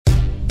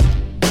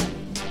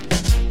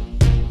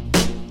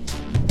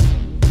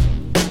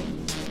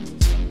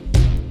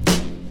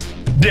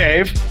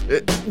Dave.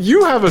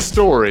 You have a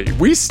story.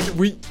 We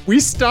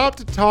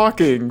stopped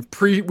talking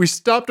we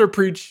stopped our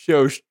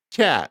pre-show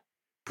chat.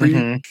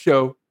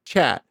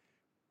 Chat.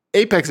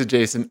 Apex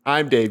Adjacent.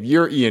 I'm Dave.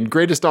 You're Ian.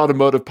 Greatest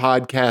automotive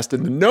podcast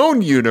in the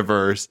known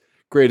universe.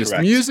 Greatest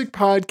music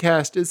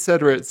podcast,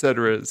 etc.,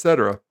 etc.,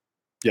 etc.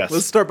 Yes.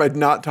 Let's start by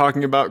not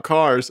talking about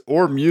cars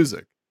or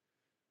music.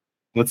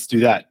 Let's do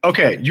that.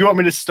 Okay. You want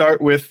me to start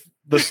with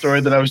the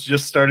story that I was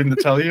just starting to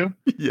tell you?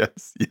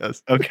 Yes.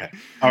 Okay.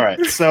 All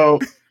right. So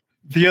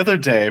the other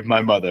day, my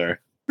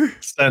mother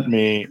sent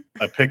me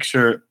a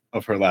picture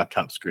of her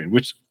laptop screen,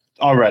 which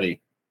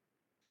already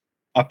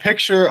a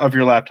picture of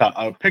your laptop,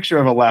 a picture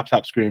of a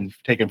laptop screen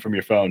taken from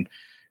your phone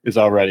is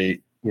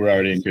already, we're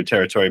already in good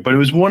territory. But it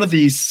was one of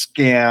these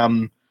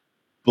scam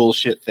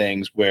bullshit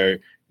things where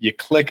you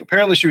click.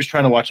 Apparently she was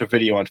trying to watch a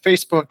video on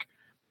Facebook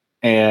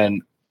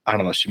and I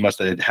don't know, she must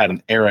have had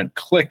an errant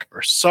click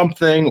or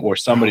something, or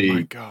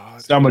somebody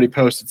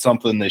posted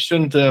something they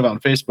shouldn't have on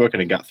Facebook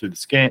and it got through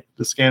the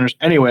scanners.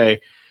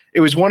 Anyway, it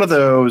was one of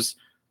those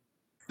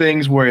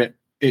things where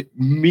it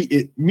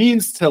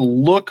means to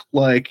look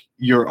like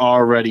you're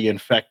already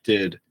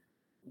infected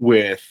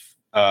with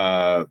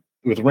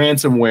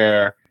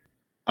ransomware,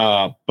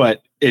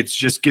 but it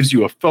just gives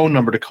you a phone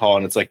number to call,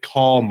 and it's like,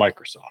 call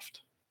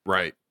Microsoft.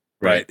 Right.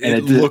 And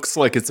it looks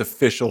like it's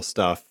official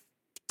stuff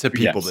to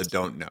people that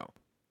don't know.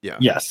 Yeah.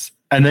 Yes.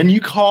 And then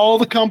you call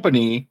the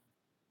company,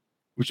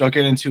 which I'll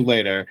get into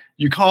later.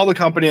 You call the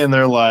company and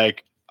they're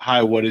like,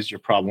 hi, what is your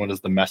problem? What does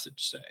the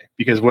message say?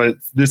 Because what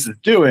this is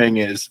doing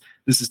is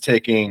this is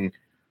taking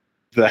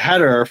the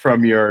header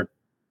from your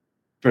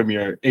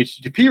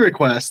HTTP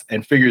request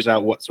and figures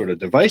out what sort of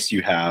device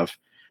you have.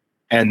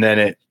 And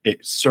then it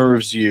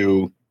serves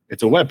you,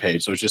 it's a web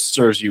page. So it just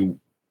serves you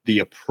the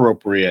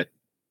appropriate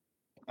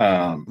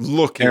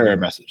looking error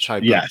message.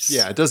 Yes.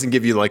 It doesn't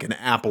give you like an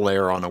Apple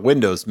error on a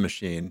Windows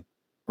machine.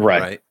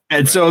 Right.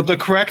 And so the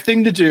correct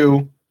thing to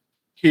do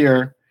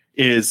here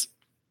is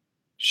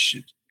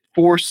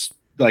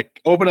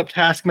open up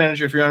Task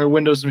Manager if you're on a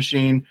Windows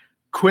machine,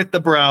 quit the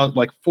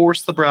browser,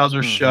 force the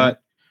browser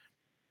shut,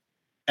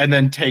 and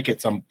then take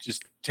it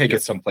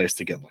someplace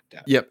to get looked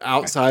at. Yep.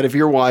 Outside of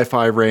your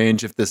Wi-Fi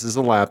range, if this is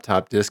a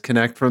laptop,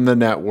 disconnect from the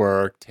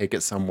network, take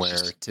it somewhere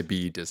to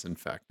be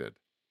disinfected.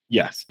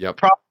 Yes. Yep.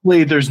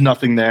 Probably there's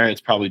nothing there. It's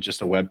probably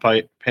just a web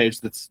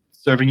page that's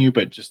serving you,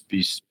 but just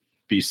be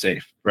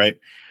safe, right?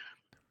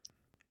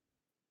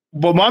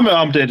 What my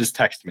mom did is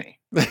text me.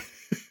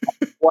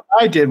 What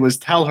I did was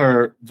tell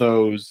her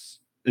those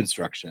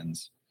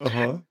instructions.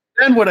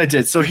 And what I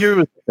did, so here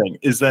was the thing,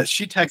 is that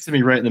she texted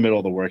me right in the middle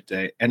of the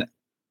workday, and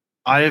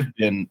I have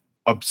been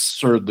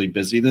absurdly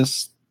busy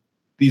these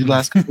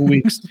last couple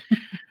weeks.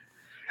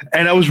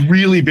 And I was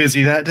really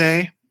busy that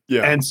day.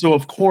 Yeah. And so,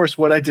 of course,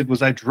 what I did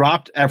was I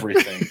dropped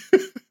everything.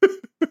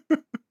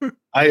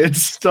 I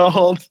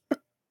installed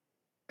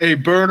a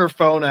burner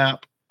phone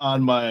app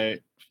on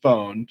my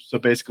phone. So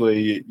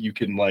basically, you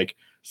can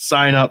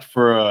sign up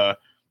for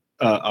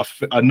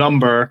a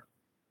number,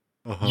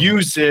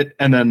 use it,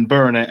 and then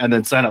burn it, and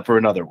then sign up for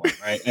another one,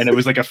 right? And it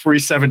was like a free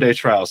 7-day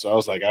trial. So I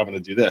was like, I'm going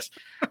to do this.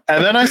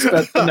 And then I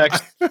spent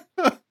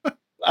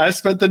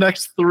the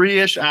next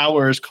 3-ish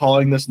hours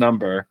calling this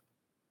number.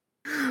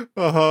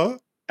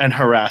 And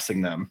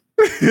harassing them.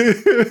 What?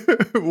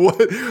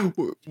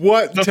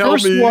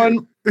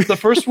 The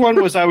first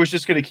one was I was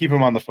just going to keep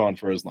them on the phone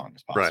for as long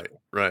as possible.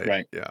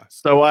 Right. Yeah.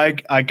 So I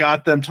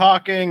got them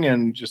talking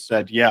and just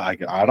said, I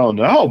don't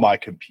know. My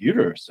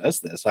computer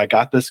says this. I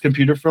got this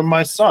computer from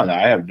my son.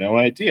 I have no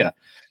idea.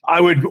 I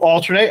would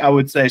alternate. I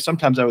would say,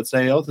 sometimes I would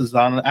say, oh, this is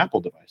on an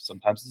Apple device.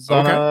 Sometimes it's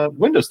on a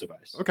Windows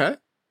device. Okay.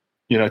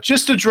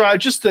 Just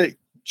to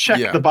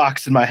check the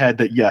box in my head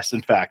that, yes,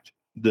 in fact,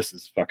 this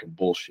is fucking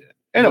bullshit.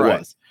 And it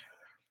was.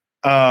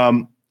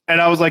 And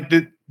I was like,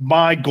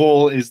 my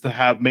goal is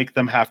to make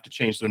them have to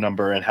change their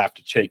number and have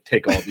to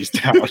take all these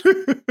down.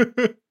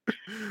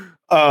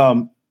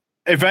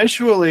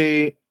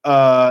 Eventually,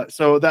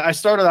 so that I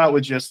started out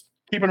with just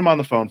keeping them on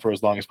the phone for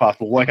as long as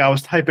possible. Like I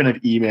was typing in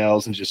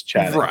emails and just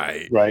chatting.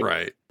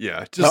 Right.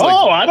 Yeah.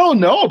 I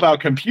don't know about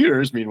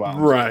computers. Meanwhile.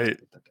 Right.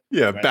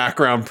 Yeah. Right.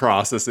 Background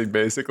processing,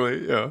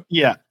 basically. Yeah.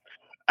 Yeah.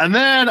 And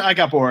then I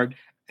got bored.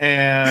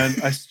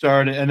 And I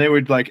started, and they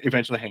would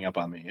eventually hang up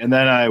on me. And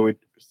then I would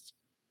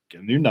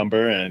get a new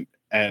number.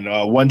 And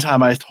one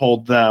time I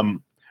told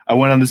them, I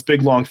went on this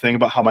big long thing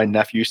about how my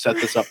nephew set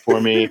this up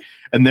for me.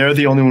 And they're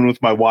the only one with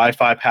my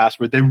Wi-Fi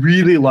password. They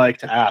really like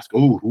to ask,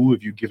 oh, who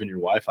have you given your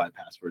Wi-Fi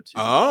password to?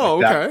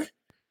 Oh, okay.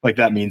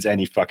 That means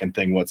any fucking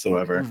thing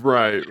whatsoever.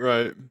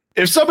 Right.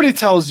 If somebody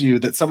tells you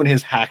that somebody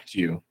has hacked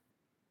you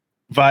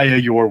via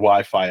your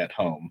Wi-Fi at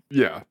home,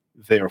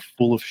 they are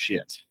full of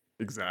shit.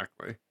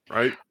 Exactly.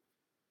 Right.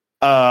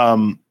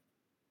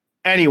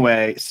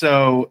 Anyway,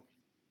 so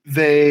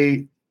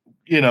they,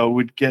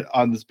 would get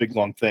on this big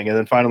long thing. And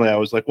then finally I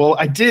was like, well,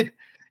 I did,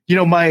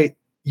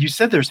 you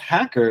said there's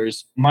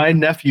hackers. My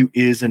nephew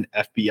is an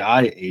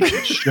FBI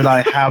agent. Should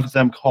I have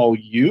them call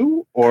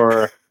you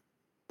or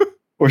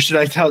should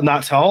I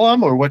not tell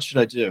them, or what should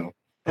I do?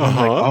 And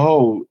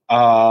I'm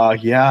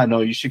like, yeah,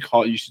 no, you should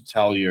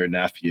tell your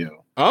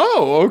nephew.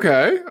 Oh,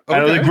 okay. And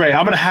I was like, great,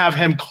 I'm gonna have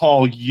him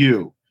call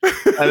you.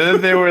 And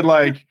then they were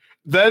like,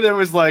 then it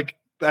was like,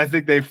 I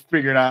think they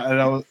figured out,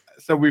 and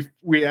so we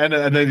ended,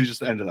 and then he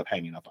just ended up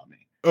hanging up on me.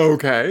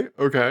 Okay.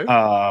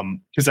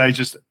 Because I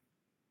just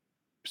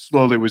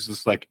slowly was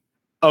just like,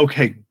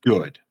 okay,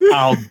 good,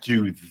 I'll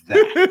do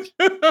that.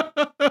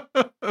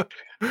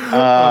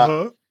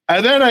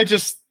 And then I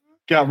just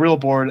got real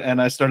bored,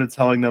 and I started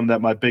telling them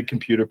that my big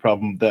computer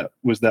problem that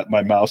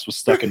my mouse was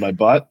stuck in my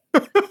butt,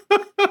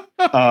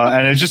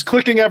 and it's just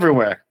clicking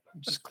everywhere.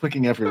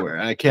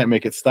 I can't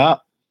make it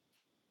stop.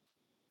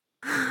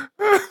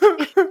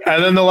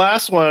 And then the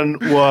last one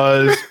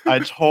was, I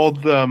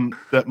told them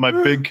that my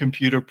big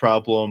computer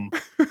problem,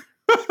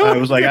 I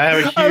was like, I have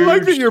a huge... I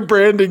like that you're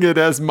branding it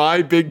as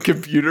my big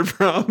computer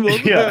problem.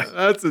 Yeah.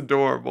 That's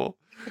adorable.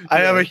 I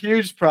have a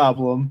huge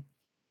problem.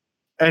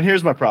 And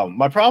here's my problem.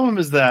 My problem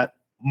is that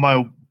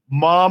my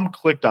mom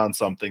clicked on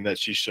something that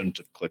she shouldn't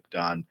have clicked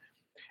on.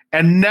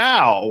 And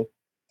now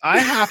I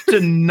have to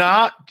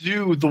not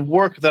do the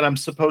work that I'm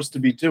supposed to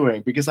be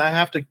doing, because I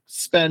have to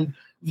spend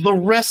the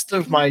rest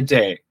of my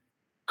day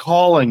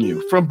calling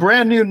you from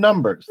brand new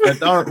numbers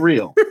that aren't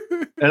real.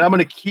 And I'm going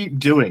to keep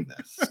doing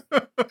this.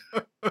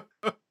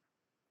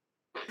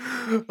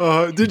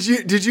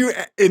 Did you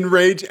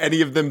enrage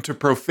any of them to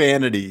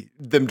profanity?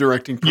 Them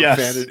directing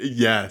profanity?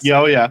 Yes. Yeah,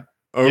 oh yeah.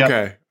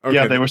 Okay. Yep. Okay.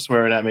 Yeah, they were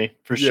swearing at me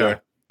for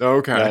sure.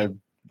 Okay.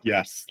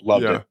 Yes,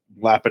 loved it.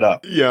 Lap it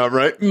up. Yeah,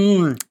 right.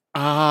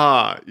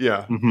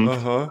 Yeah.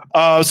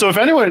 Mm-hmm. So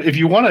if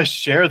you want to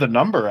share the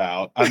number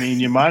out, I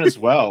mean, you might as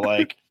well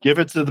like give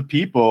it to the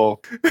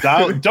people.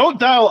 Don't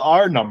dial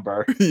our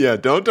number. Yeah,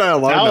 don't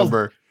dial our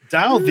number.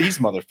 Dial these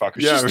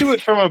motherfuckers. Just do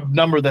it from a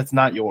number that's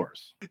not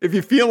yours. If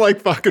you feel like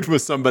fucking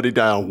with somebody,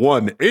 dial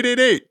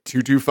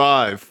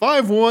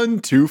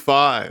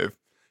 1-888-225-5125.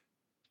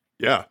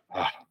 Yeah.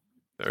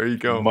 There you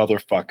go.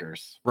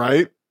 Motherfuckers.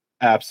 Right?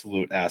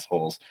 Absolute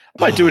assholes.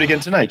 I might do it again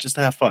tonight just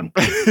to have fun.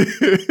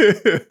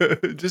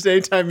 Just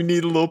anytime you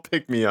need a little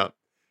pick-me-up.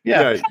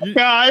 Yeah.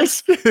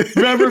 Guys,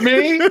 remember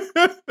me?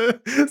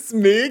 It's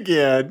me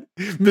again.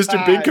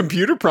 Mr. Big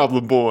Computer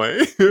Problem Boy.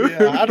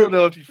 Yeah, I don't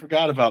know if you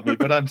forgot about me,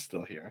 but I'm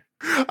still here.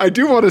 I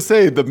do want to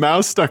say the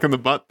mouse stuck in the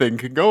butt thing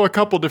can go a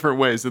couple different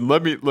ways. And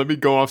let me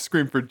go off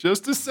screen for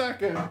just a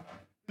second.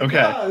 Okay.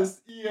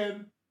 Because,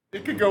 Ian,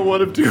 it could go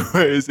one of two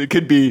ways. It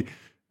could be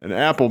an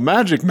Apple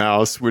Magic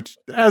Mouse, which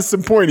has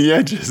some pointy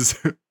edges.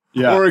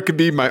 Yeah. Or it could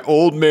be my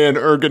old man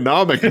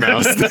ergonomic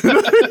mouse that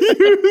I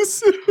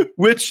use.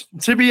 Which,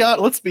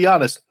 let's be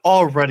honest,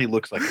 already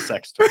looks like a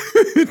sex toy.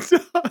 It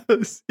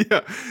does. Yeah.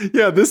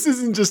 Yeah, this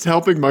isn't just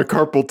helping my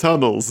carpal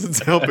tunnels.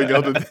 It's helping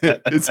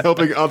it's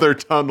helping other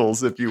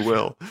tunnels, if you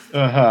will.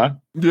 Uh-huh.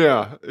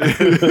 Yeah.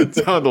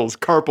 Tunnels,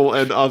 carpal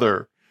and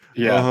other.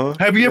 Yeah. Uh-huh.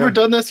 Have you ever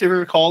done this? Have you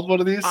ever called one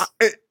of these?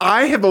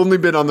 I have only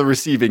been on the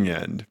receiving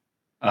end.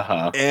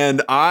 Uh-huh.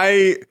 And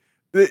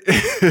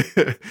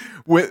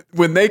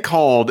when they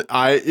called,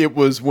 it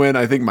was when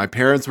I think my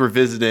parents were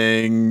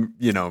visiting,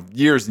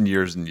 years and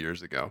years and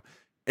years ago.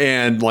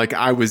 And like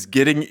I was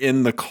getting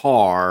in the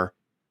car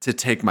to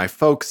take my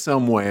folks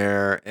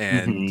somewhere,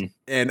 and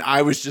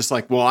I was just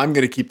like, well, I'm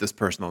going to keep this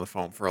person on the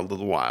phone for a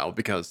little while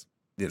because,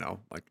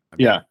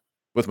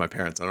 with my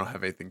parents, I don't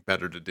have anything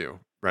better to do,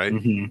 right?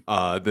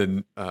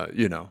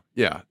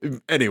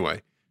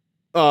 Anyway.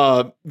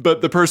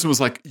 But the person was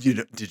like,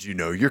 did you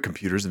know your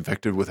computer's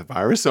infected with a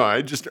virus? So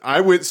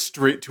I went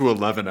straight to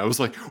 11. I was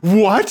like,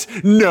 what?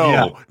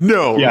 No,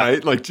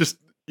 right? Like, just,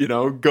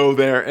 go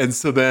there. And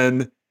so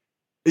then,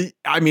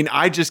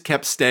 I just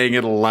kept staying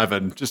at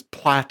 11, just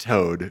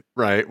plateaued,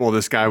 right? While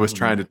this guy was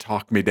trying to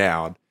talk me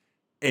down.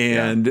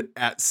 And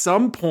at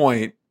some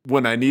point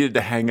when I needed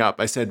to hang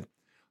up, I said,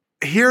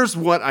 here's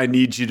what I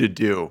need you to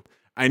do.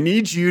 I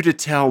need you to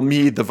tell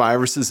me the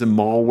viruses and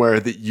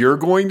malware that you're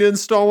going to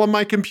install on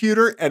my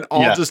computer, and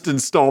I'll just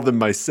install them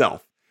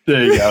myself.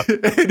 There you go.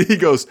 And he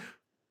goes,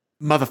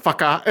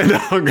 motherfucker, and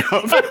hung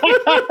up.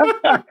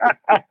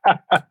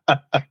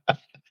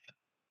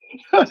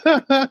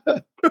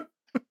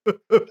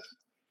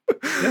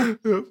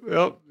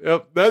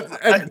 Yep.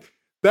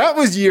 That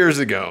was years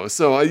ago.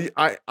 So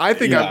I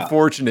think I'm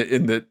fortunate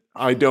in that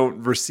I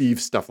don't receive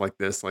stuff like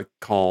this, like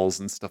calls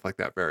and stuff like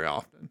that very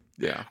often.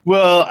 Yeah.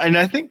 Well, and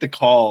I think the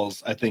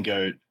calls,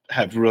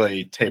 have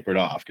really tapered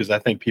off because I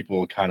think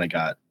people kind of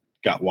got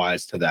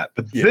wise to that.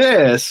 But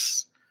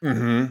this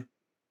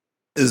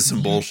is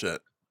some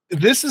bullshit.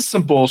 This is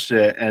some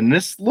bullshit, and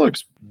this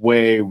looks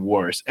way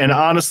worse. And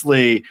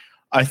honestly,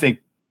 I think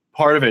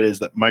part of it is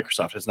that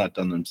Microsoft has not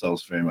done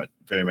themselves very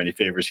many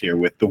favors here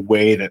with the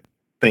way that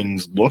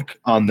things look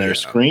on their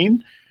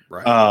screen.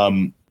 Right.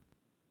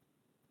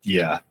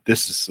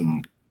 This is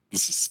some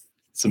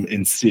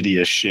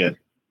insidious shit.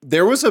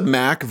 There was a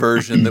Mac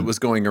version that was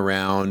going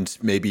around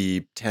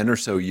maybe 10 or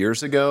so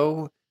years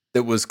ago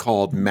that was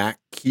called Mac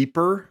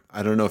Keeper.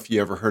 I don't know if you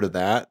ever heard of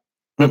that.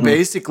 But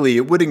basically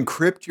it would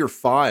encrypt your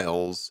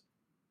files,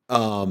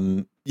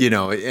 and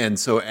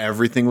so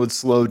everything would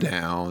slow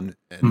down.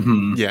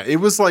 And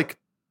it was like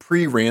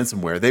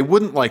pre-ransomware, they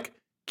wouldn't like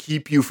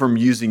keep you from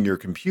using your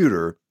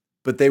computer,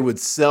 but they would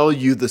sell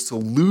you the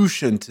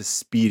solution to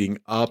speeding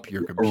up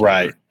your computer.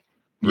 Right.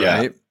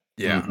 Right?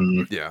 Yeah.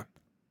 Mm-hmm. Yeah.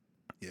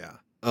 Yeah.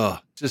 Ugh,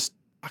 just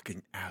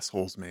fucking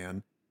assholes,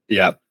 man.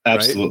 Yeah,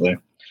 absolutely.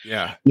 Right?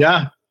 Yeah.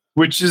 Yeah.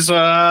 Which is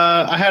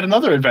I had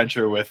another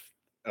adventure with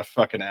a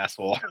fucking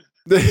asshole.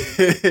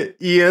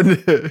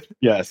 Ian.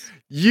 Yes.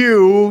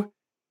 You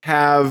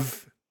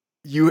have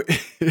you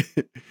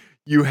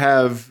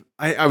have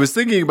I was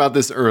thinking about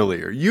this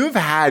earlier. You have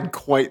had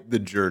quite the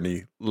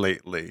journey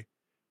lately.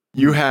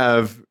 You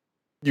have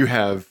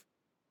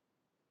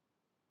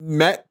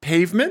met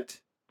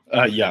pavement?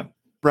 Yeah.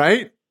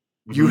 Right?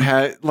 Mm-hmm. You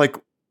had like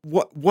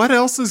what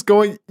else is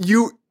going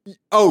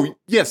oh,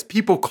 yes,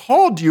 people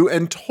called you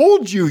and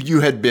told you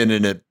had been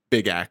in a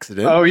big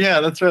accident. Oh yeah,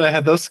 that's right. I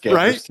had those scares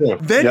right? too.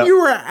 Then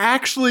you were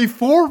actually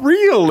for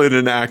real in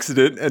an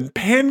accident and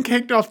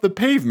pancaked off the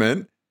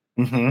pavement.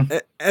 Mm-hmm.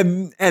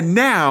 And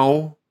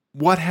now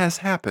what has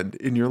happened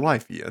in your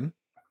life, Ian?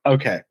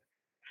 Okay.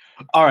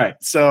 All right.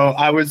 So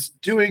I was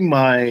doing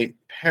my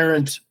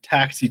parent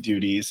taxi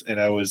duties and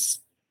I was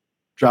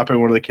dropping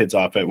one of the kids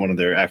off at one of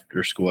their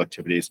after school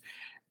activities.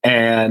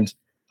 And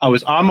I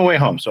was on my way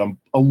home. So I'm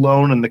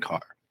alone in the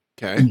car.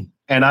 Okay.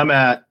 And I'm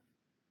at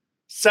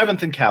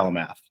 7th and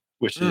Calumath,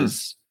 which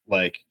is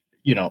like,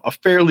 you know, a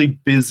fairly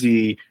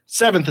busy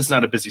 7th is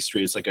not a busy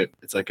street.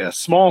 It's like a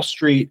small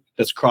street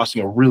that's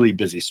crossing a really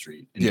busy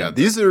street. Yeah.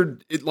 These are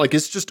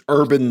it's just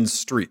urban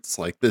streets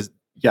like this.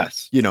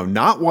 Yes. You know,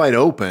 not wide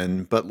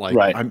open, but like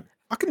right. I'm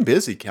fucking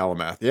busy,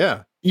 Calumath.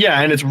 Yeah.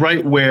 Yeah. And it's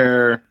right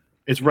where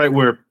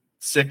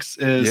 6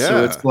 is. Yeah.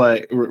 So it's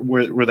like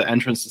where the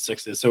entrance to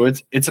 6 is. So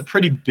it's a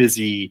pretty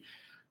busy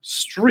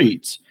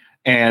street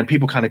and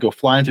people kind of go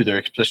flying through there,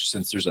 especially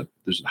since there's a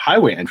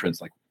highway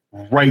entrance like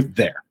right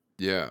there.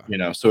 Yeah. You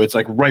know, so it's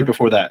like right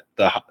before that,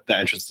 the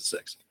entrance to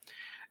 6.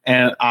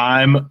 And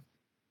I'm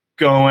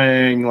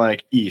going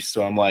like east.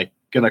 So I'm like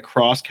going to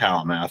cross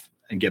Calumath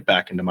and get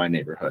back into my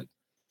neighborhood.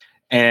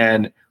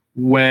 And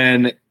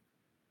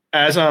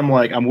as I'm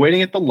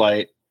waiting at the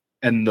light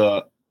and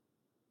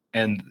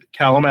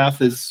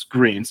Calumath is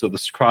green. So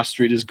this cross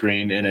street is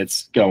green and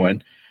it's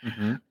going.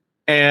 Mm-hmm.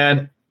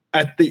 And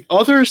at the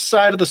other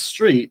side of the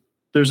street,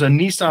 there's a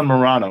Nissan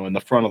Murano in the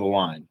front of the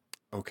line.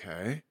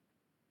 Okay.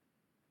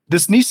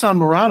 This Nissan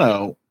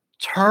Murano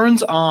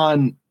turns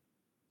on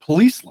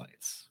police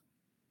lights.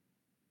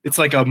 It's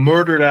like a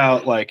murdered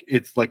out,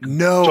 it's like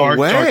no dark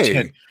way.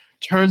 Dark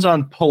turns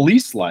on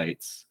police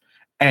lights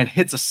and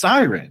hits a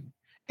siren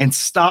and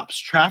stops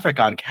traffic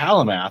on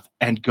Calumath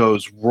and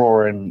goes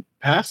roaring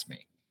past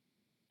me.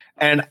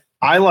 And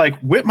I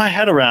whip my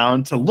head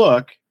around to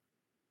look,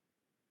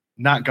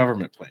 not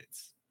government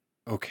plates.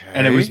 Okay.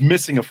 And it was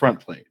missing a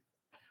front plate.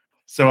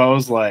 So I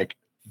was like,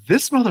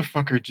 this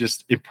motherfucker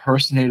just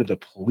impersonated the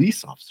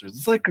police officers.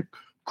 It's like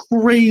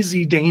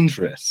crazy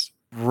dangerous.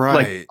 Right.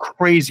 Like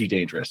crazy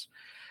dangerous.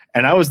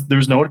 And there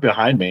was no one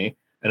behind me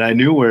and I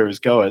knew where it was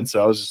going.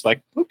 So I was just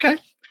like, okay.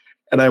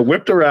 And I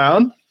whipped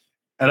around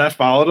and I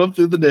followed him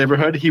through the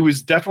neighborhood. He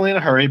was definitely in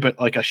a hurry, but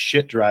like a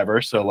shit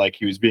driver. So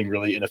he was being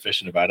really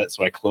inefficient about it.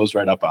 So I closed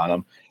right up on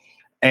him.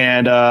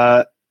 And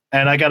I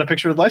got a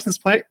picture of the license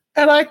plate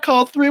and I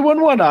called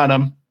 311 on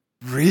him.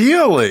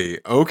 Really?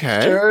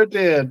 Okay. Sure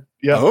did.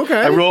 Yeah.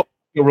 Okay. I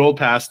rolled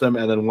past him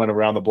and then went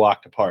around the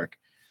block to park.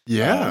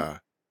 Yeah.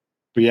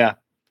 But yeah,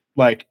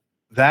 like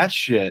that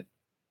shit.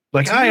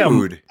 Like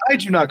dude. I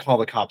do not call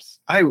the cops.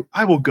 I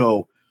will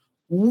go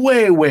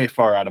way, way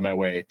far out of my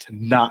way to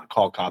not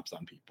call cops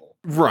on people.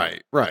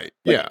 Right.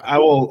 Yeah. I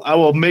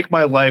will make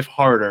my life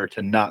harder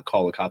to not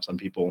call the cops on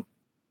people.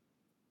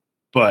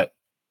 But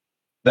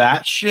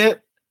that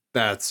shit.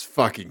 That's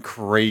fucking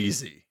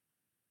crazy.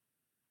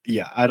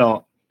 Yeah,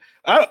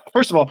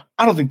 first of all,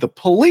 I don't think the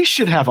police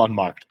should have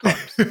unmarked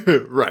cars.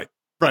 Right.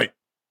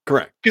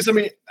 Correct. Because I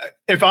mean,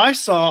 if I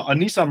saw a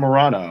Nissan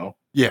Murano,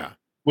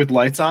 with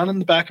lights on in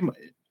the back of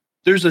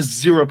there's a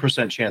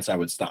 0% chance I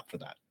would stop for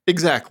that.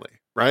 Exactly.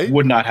 Right.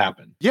 Would not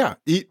happen. Yeah.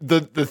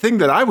 The thing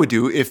that I would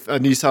do if a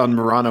Nissan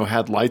Murano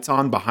had lights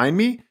on behind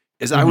me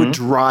is I would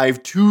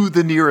drive to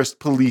the nearest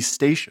police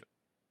station.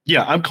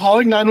 Yeah. I'm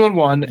calling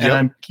 911 and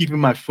I'm keeping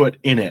my foot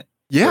in it.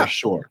 Yeah. For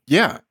sure.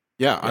 Yeah.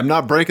 I'm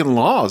not breaking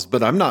laws,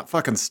 but I'm not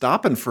fucking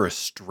stopping for a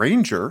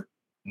stranger.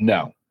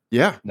 No.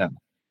 Yeah. No.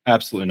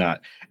 Absolutely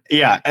not.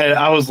 Yeah. And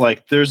I was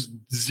like, there's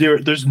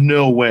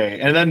no way.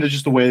 And then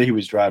just the way that he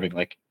was driving,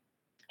 like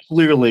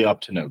clearly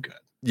up to no good.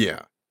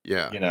 Yeah.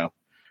 You know?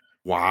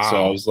 Wow.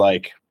 So I was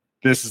like,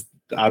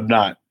 I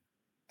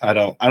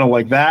don't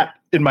like that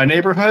in my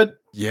neighborhood.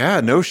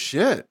 Yeah, no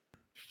shit.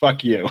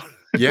 Fuck you.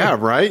 Yeah,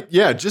 right?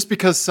 Yeah, just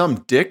because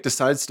some dick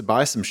decides to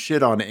buy some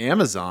shit on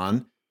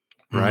Amazon,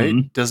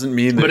 right? Doesn't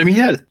mean that. But I mean, he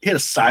had a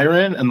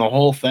siren and the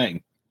whole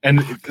thing. And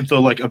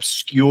the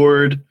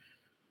obscured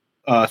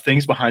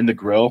things behind the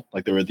grill.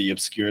 Like there were the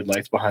obscured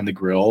lights behind the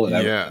grill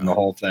and the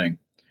whole thing.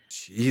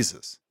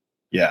 Jesus.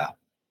 Yeah.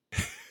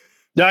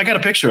 Yeah, I got a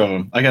picture of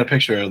him. I got a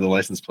picture of the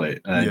license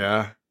plate. And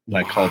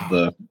I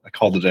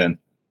called it in.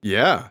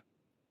 Yeah.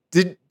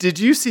 Did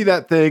you see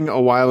that thing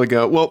a while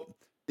ago? Well,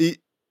 the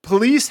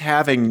police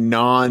having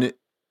non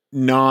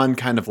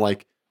kind of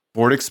like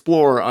Ford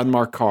Explorer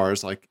unmarked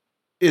cars like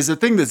is a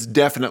thing that's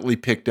definitely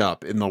picked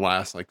up in the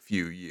last like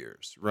few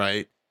years,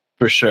 right?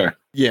 For sure.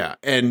 Yeah,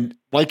 and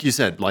like you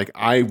said, like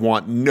I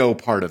want no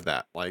part of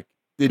that. Like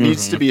it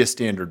needs to be a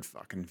standard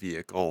fucking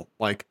vehicle.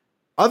 Like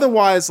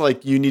otherwise,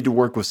 like you need to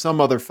work with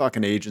some other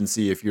fucking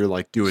agency if you're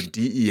like doing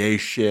DEA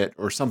shit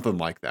or something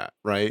like that,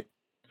 right?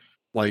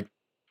 Like,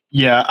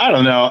 yeah, I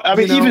don't know. I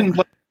mean, even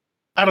like,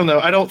 I don't know.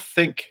 I don't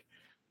think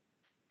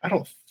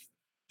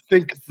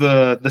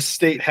the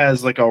state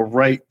has like a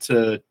right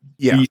to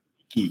be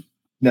sneaky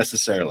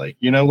necessarily.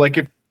 You know, like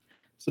if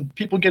some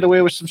people get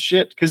away with some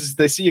shit because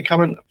they see it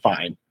coming,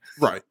 fine.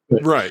 Right.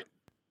 But right.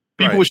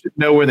 People should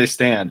know where they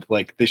stand.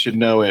 Like they should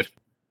know if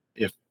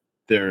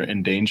they're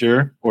in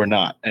danger or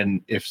not.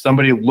 And if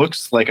somebody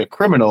looks like a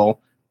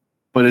criminal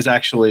but is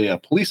actually a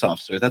police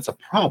officer, that's a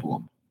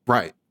problem.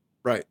 Right.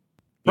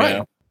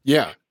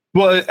 Yeah.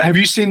 Well, have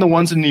you seen the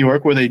ones in New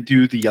York where they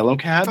do the yellow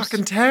cabs?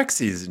 Fucking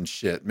taxis and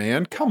shit,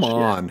 man. Come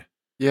on.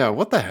 Yeah,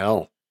 what the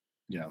hell?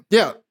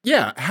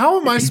 Yeah. How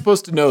am I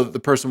supposed to know that the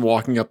person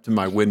walking up to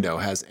my window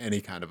has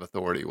any kind of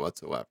authority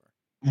whatsoever?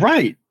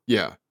 Right.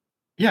 Yeah.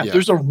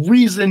 There's a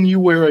reason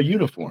you wear a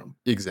uniform.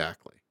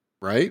 Exactly.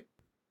 Right?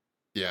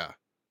 Yeah.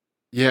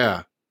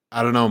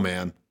 I don't know,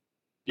 man.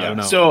 I don't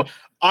know. So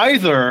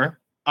either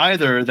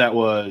that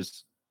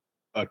was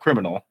a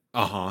criminal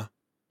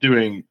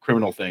doing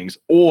criminal things,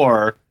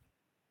 or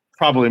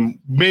probably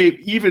maybe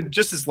even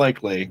just as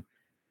likely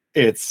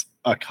it's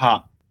a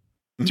cop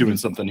doing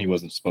something he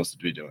wasn't supposed to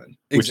be doing.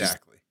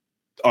 Exactly.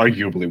 Which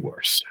is arguably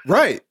worse.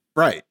 Right.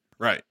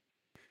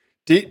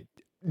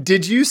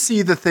 Did you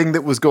see the thing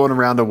that was going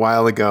around a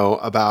while ago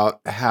about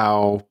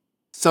how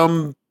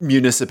some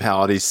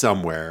municipality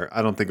somewhere,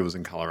 I don't think it was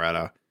in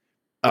Colorado,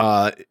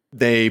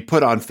 they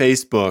put on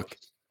Facebook,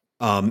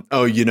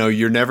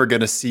 you're never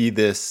going to see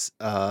this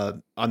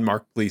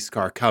unmarked police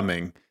car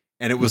coming.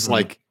 And it was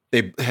like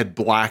they had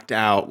blacked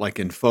out, like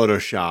in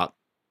Photoshop,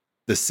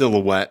 the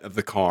silhouette of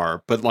the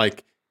car. But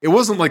like, it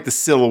wasn't like the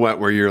silhouette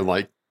where you're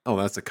like, oh,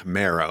 that's a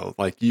Camaro.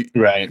 Like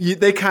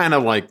they kind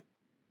of like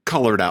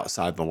colored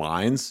outside the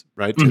lines,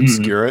 right, to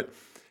obscure it.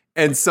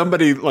 And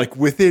somebody, like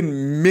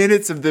within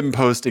minutes of them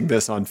posting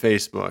this on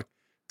Facebook,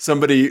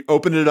 somebody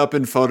opened it up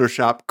in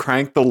Photoshop,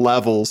 cranked the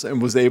levels,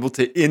 and was able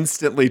to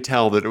instantly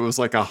tell that it was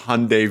like a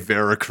Hyundai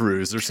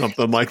Veracruz or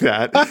something like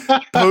that.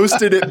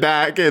 Posted it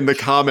back in the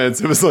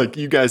comments. It was like,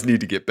 you guys need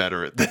to get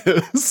better at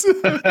this.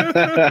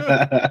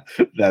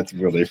 That's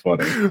really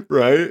funny.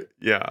 Right?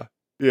 Yeah.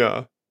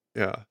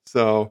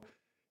 So,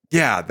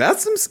 yeah,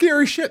 that's some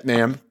scary shit,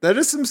 man. That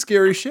is some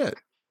scary shit.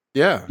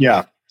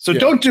 Yeah. So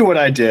don't do what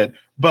I did,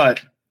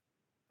 but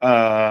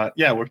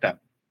it worked out.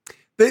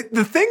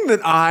 The thing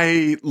that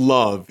I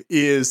love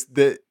is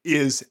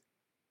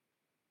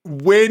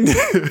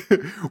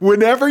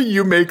whenever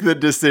you make the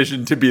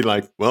decision to be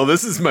like, well,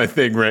 this is my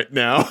thing right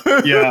now.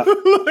 Yeah.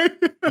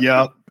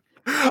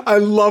 I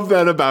love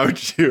that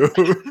about you.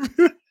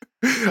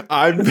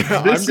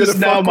 This is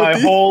now my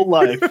whole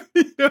life.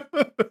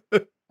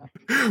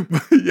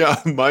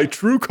 Yeah, my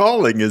true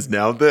calling is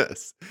now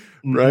this.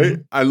 Right?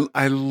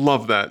 I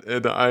love that.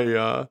 And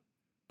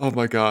oh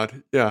my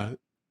God. Yeah.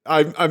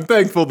 I'm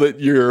thankful that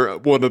you're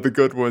one of the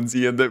good ones,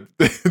 Ian,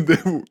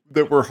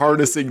 that we're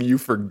harnessing you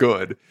for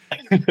good.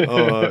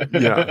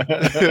 Yeah.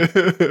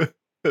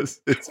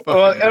 It's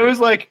well, it was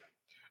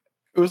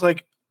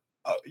like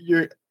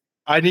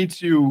I need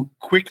to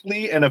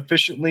quickly and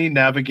efficiently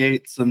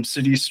navigate some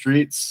city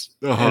streets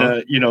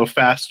in a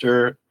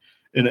faster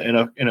in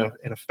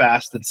a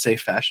fast and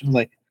safe fashion.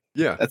 Like,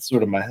 yeah, that's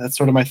sort of my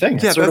thing.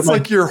 Yeah, that's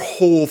like your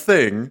whole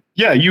thing.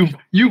 Yeah, you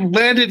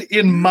landed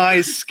in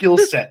my skill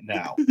set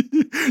now.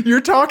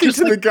 You're talking just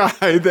to the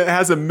guy that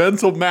has a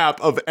mental map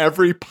of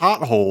every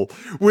pothole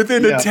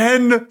within a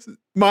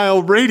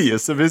 10-mile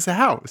radius of his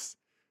house.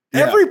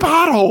 Yeah. Every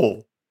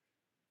pothole.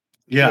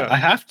 Yeah, I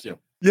have to.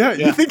 Yeah,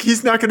 you think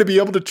he's not going to be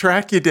able to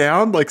track you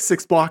down like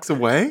 6 blocks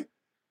away?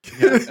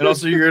 Yeah, and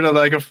also you're in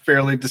like a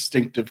fairly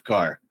distinctive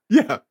car.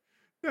 Yeah,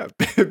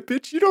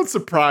 bitch, you don't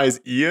surprise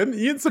Ian.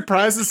 Ian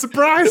surprises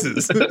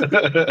surprises.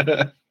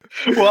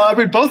 Well, I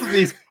mean, both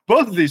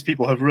of these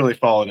people have really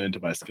fallen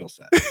into my skill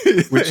set,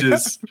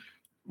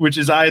 which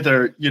is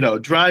either,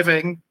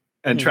 driving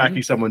and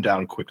tracking someone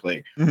down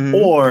quickly,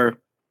 or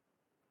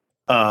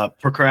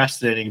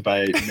procrastinating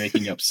by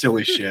making up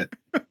silly shit.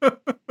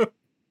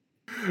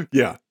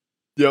 Yeah.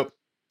 Yep.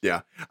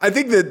 Yeah. I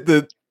think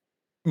that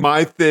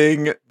my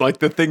thing, like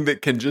the thing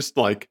that can just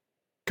like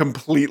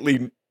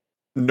completely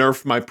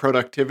nerf my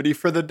productivity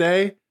for the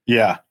day,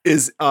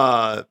 is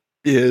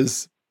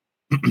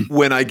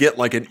when I get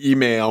like an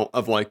email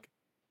of like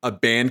a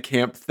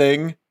Bandcamp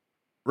thing,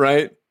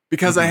 right?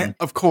 Because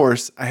of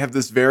course I have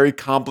this very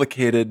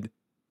complicated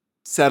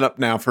setup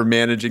now for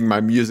managing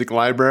my music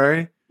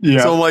library.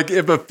 Yeah. So like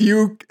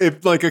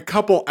if like a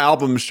couple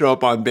albums show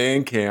up on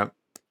Bandcamp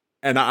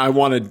and I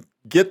want to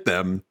get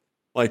them,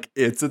 like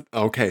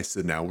okay,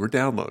 so now we're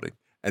downloading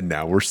and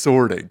now we're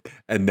sorting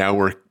and now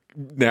we're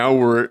now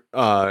we're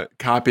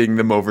copying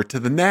them over to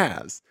the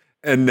NAS.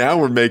 And now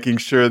we're making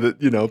sure that,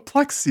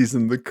 Plex sees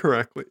them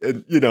correctly.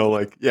 And,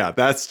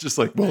 that's just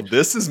like, well,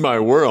 this is my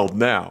world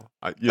now.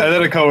 And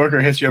then a coworker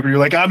hits you up and you're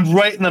like, I'm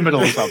right in the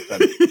middle of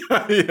something.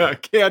 yeah,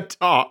 can't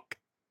talk.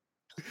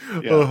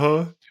 Yeah.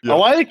 Uh-huh. Yeah.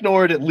 Oh, I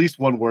ignored at least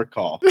one work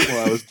call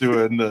while I was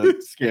doing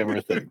the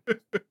scammer thing.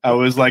 I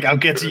was like, I'll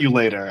get to you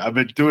later. I've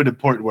been doing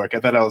important work.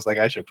 And then I was like,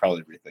 I should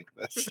probably rethink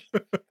this.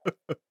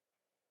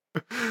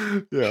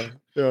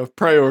 Yeah.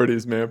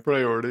 Priorities, man.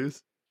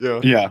 Priorities.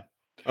 Yeah. Yeah.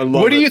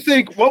 What do you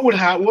think? What would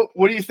happen?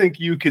 What do you think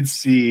you could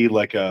see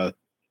like a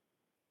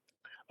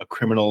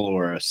criminal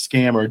or a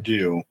scammer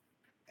do,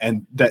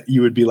 and that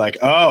you would be like,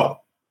 oh,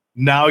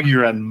 now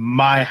you're in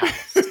my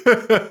house,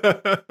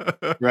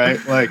 right?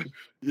 Like,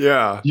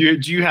 yeah. Do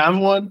you have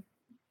one?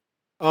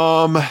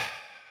 I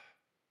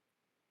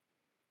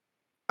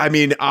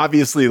mean,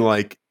 obviously,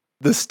 like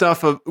the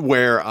stuff of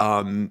where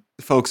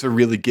folks are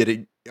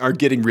getting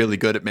really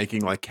good at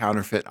making like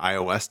counterfeit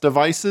iOS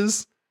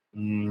devices.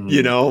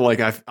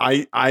 Like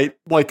I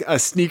like a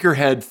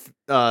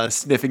sneakerhead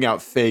sniffing out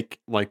fake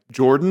like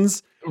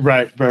Jordans.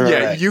 Right.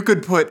 Yeah, you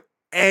could put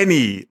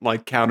any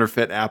like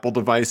counterfeit Apple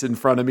device in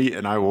front of me,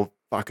 and I will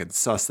fucking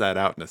suss that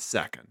out in a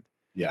second.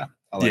 Yeah,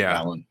 I like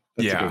that one.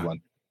 That's a good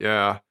one.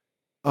 Yeah.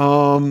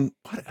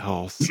 What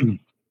else?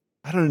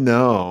 I don't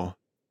know.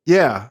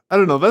 Yeah, I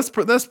don't know. That's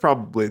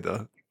probably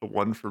the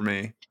one for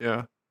me.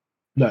 Yeah.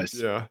 Nice.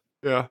 Yeah.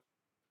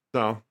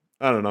 So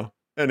I don't know.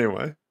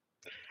 Anyway.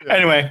 Yeah.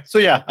 Anyway, so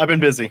yeah, I've been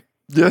busy.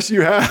 Yes,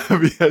 you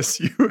have. Yes,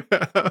 you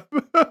have.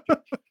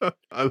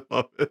 I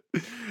love it.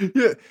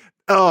 Yeah.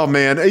 Oh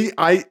man,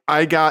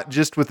 I got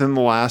just within the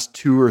last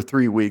 2 or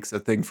 3 weeks a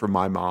thing from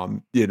my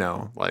mom.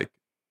 Like,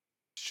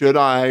 should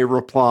I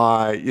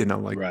reply?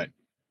 Like, right.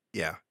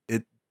 Yeah.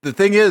 The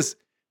thing is,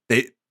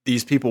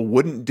 these people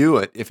wouldn't do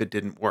it if it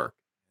didn't work.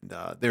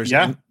 And, there's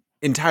an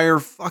entire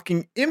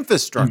fucking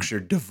infrastructure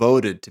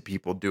devoted to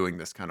people doing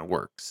this kind of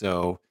work.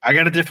 So I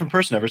got a different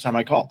person every time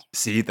I called.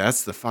 See,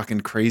 that's the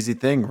fucking crazy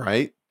thing,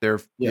 right?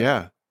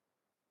 Yeah.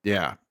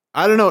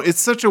 I don't know.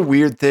 It's such a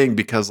weird thing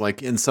because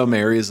like in some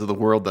areas of the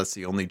world, that's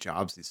the only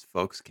jobs these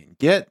folks can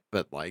get.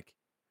 But like,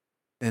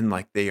 and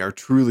like they are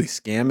truly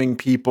scamming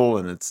people,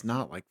 and it's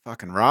not like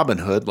fucking Robin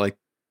Hood. Like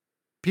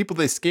people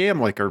they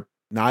scam like are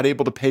not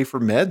able to pay for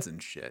meds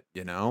and shit,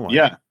 Like,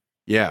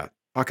 yeah.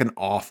 Fucking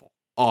awful.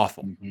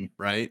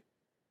 Right?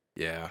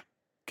 Yeah.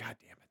 God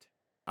damn it.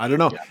 I don't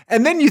know. Yeah.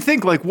 And then you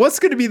think like, what's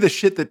going to be the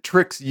shit that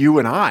tricks you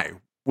and I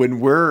when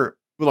we're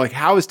like,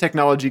 how is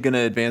technology going to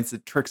advance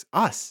that tricks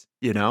us,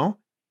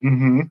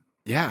 Mm-hmm.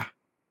 Yeah.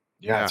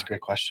 That's a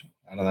great question.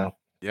 I don't know.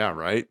 Yeah.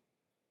 Right.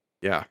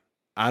 Yeah.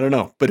 I don't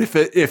know. But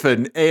if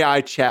an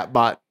AI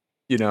chatbot,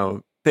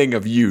 thing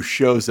of you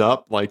shows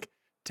up, like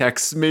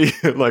texts me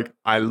like,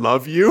 I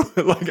love you,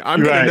 like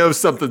I'm going to know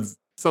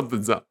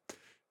something's up.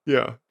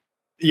 Yeah.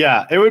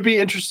 Yeah. It would be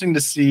interesting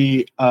to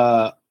see,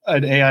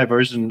 an AI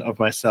version of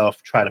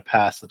myself try to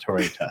pass the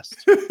Turing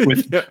test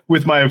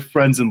with my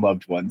friends and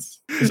loved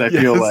ones, because I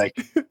feel like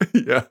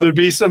there'd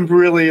be some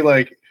really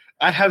like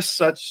I have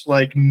such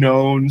like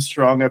known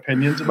strong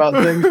opinions about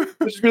things.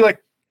 Just be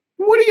like,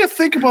 what do you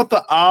think about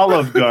the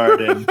Olive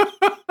Garden?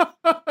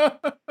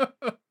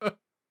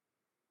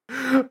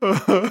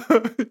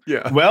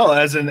 Well,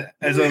 as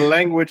a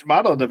language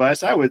model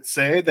device, I would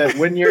say that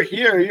when you're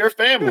here, you're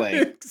family.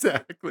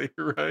 Exactly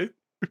right.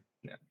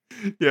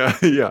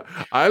 Yeah.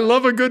 I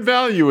love a good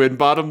value in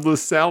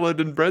bottomless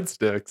salad and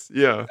breadsticks.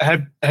 Yeah.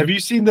 Have you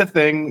seen the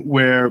thing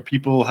where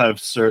people have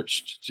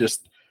searched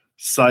just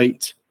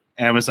site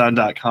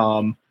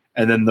Amazon.com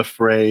and then the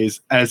phrase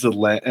as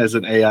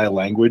an AI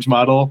language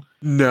model?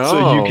 No.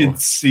 So you can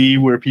see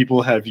where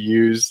people have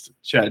used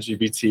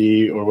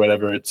ChatGPT or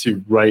whatever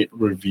to write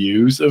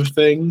reviews of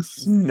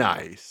things.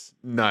 Nice.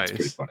 It's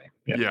pretty funny.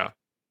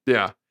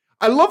 Yeah.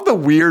 I love the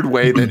weird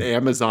way that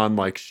Amazon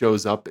like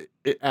shows up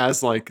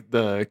as like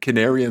the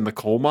canary in the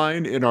coal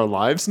mine in our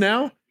lives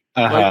now.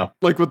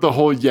 Like with the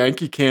whole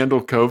Yankee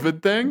Candle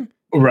COVID thing.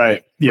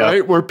 Right. Yeah.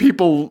 Right. Where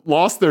people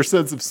lost their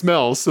sense of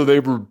smell. So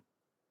they were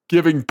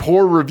giving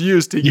poor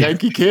reviews to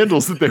Yankee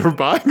candles that they were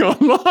buying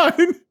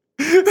online.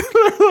 They're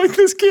like,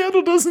 this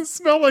candle doesn't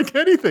smell like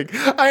anything.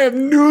 I have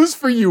news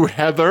for you,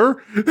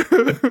 Heather.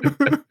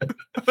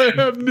 I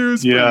have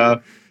news for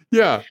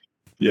you.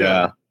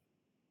 Yeah.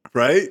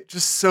 Right?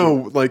 Just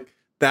so like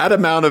that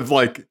amount of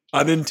like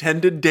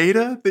unintended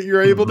data that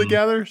you're able to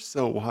gather.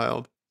 So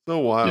wild.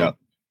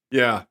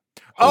 Yeah.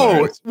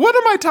 Oh, what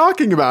am I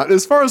talking about?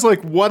 As far as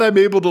like what I'm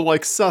able to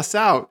like suss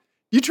out,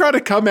 you try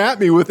to come at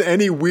me with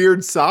any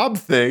weird sob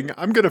thing,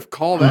 I'm going to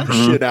call that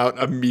shit out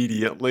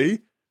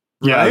immediately.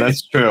 Yeah, right?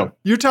 That's true.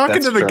 You're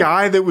talking to the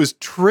guy that was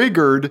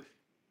triggered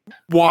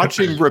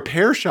watching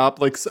Repair Shop.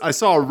 Like I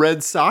saw a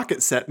red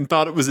socket set and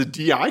thought it was a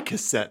DI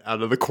cassette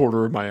out of the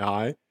corner of my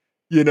eye.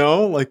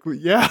 Like,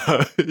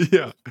 yeah.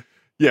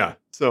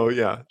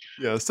 So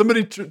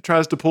somebody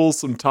tries to pull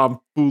some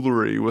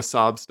tomfoolery with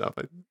sob stuff.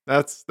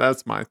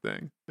 That's my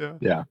thing.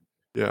 Yeah.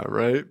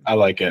 Right. I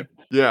like it.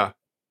 Yeah.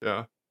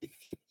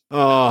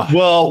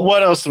 Well,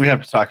 what else do we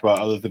have to talk about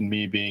other than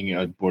me being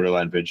a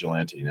borderline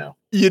vigilante now?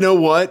 You know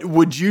what?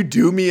 Would you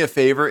do me a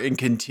favor and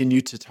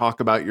continue to talk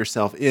about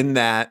yourself in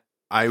that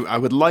I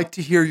would like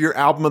to hear your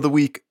album of the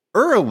week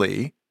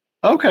early.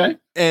 Okay.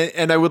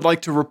 And I would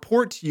like to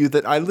report to you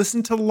that I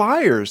listened to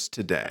Liars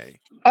today.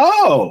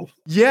 Oh.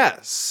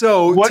 Yes.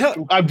 So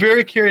I'm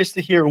very curious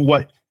to hear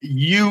what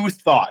you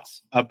thought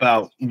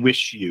about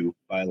Wish You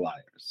by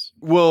Liars.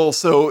 Well,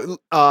 so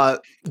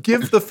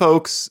give the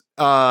folks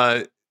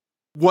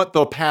what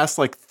the past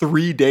like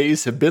 3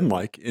 days have been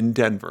like in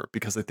Denver,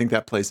 because I think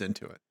that plays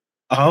into it.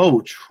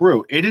 Oh,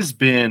 true. It has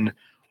been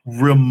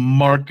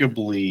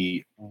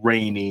remarkably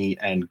rainy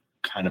and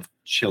kind of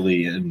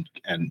chilly and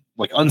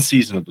like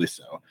unseasonably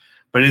so.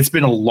 But it's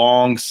been a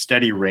long,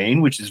 steady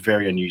rain, which is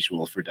very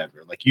unusual for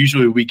Denver. Like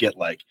usually we get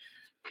like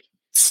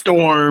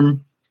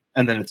storm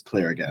and then it's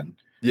clear again.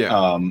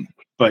 Yeah.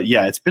 But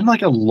yeah, it's been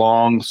like a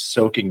long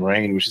soaking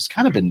rain, which has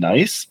kind of been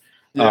nice.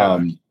 Yeah.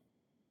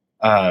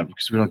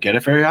 Because we don't get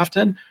it very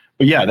often.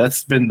 But yeah,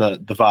 that's been the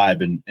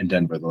vibe in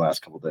Denver the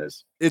last couple of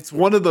days. It's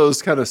one of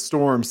those kind of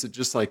storms that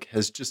just like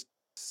has just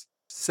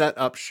set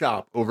up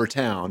shop over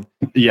town.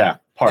 Yeah.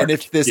 Parked. And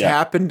if this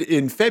happened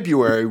in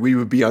February, we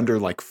would be under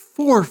like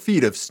 4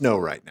 feet of snow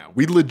right now.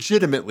 We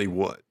legitimately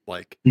would.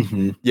 Like,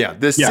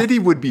 the city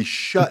would be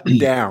shut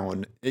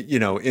down,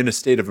 in a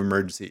state of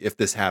emergency if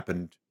this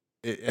happened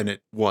and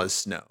it was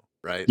snow,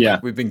 right? Yeah.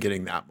 Like, we've been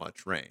getting that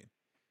much rain.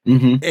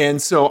 Mm-hmm.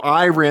 And so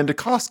I ran to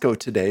Costco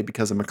today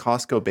because I'm a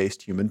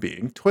Costco-based human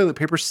being. Toilet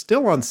paper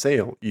still on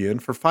sale, Ian,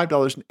 for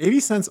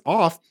 $5.80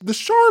 off. The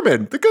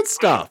Charmin, the good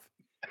stuff.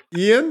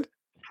 Ian,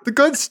 the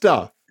good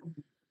stuff.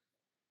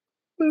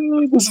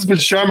 This has been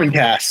Charmin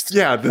Cast.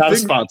 Yeah, not a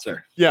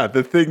sponsor. Yeah,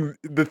 the thing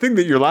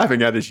that you're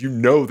laughing at is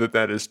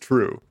that is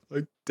true,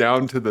 like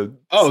down to the.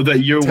 Oh, that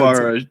you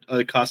are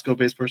a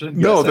Costco-based person?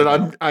 No, yes,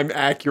 that I'm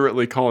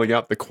accurately calling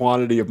out the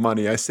quantity of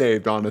money I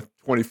saved on a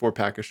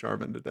 24-pack of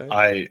Charmin today.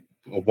 I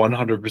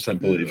 100%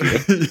 believe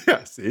you.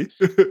 Yeah, see,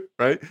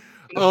 right?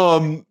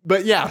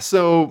 But yeah,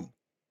 so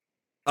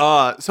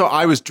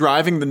I was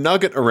driving the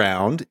Nugget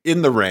around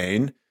in the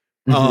rain.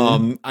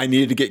 I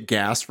needed to get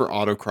gas for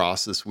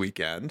autocross this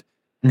weekend.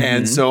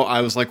 And so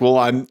I was like, well,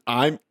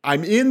 I'm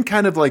in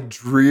kind of like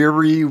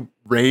dreary,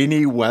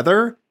 rainy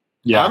weather.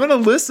 Yeah. I'm going to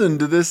listen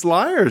to this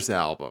Liars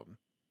album.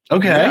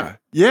 Okay.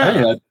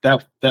 Yeah.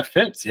 That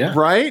fits. Yeah.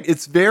 Right.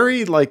 It's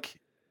very like,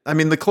 I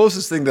mean, the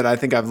closest thing that I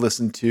think I've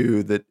listened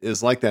to that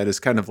is like that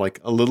is kind of like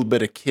a little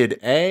bit of Kid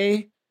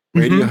A,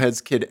 Radiohead's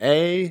Kid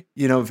A,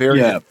 very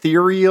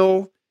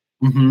ethereal.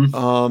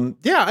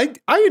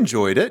 I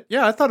enjoyed it.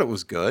 Yeah. I thought it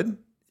was good.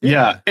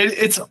 Yeah.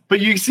 But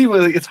you see,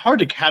 it's hard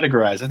to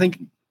categorize. I think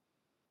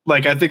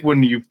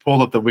when you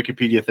pulled up the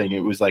Wikipedia thing,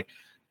 it was like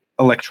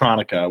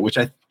electronica, which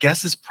I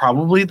guess is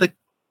probably the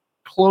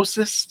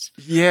closest.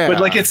 Yeah. But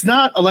like, it's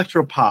not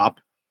electropop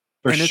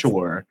for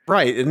sure.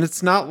 Right. And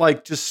it's not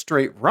like just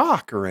straight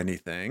rock or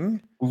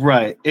anything.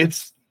 Right.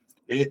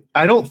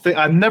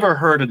 I've never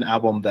heard an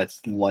album that's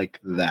like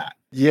that.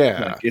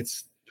 Yeah. Like,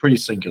 it's pretty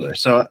singular.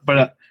 So,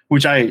 but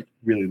which I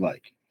really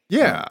like.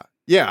 Yeah.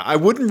 Yeah. I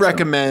wouldn't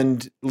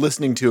recommend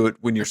listening to it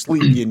when you're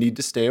sleepy and need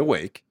to stay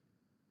awake.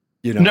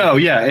 No,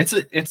 yeah, it's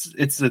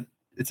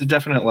a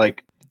definite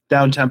like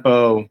down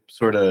tempo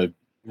sort of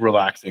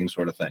relaxing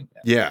sort of thing.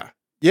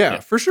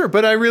 Yeah, for sure.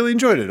 But I really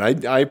enjoyed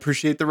it. I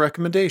appreciate the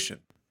recommendation.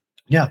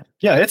 Yeah,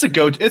 it's a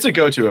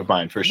go-to of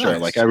mine for sure.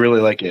 Nice. Like I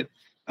really like it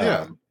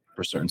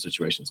for certain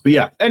situations. But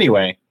yeah,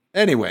 anyway,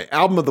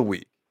 album of the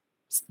week.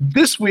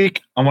 This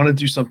week I want to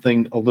do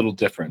something a little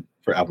different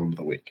for album of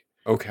the week.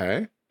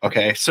 Okay.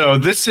 So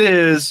this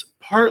is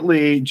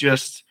partly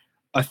just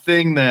a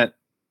thing that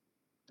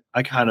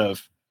I kind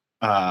of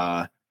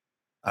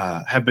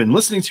have been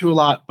listening to a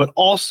lot, but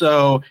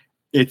also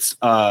it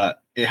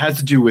has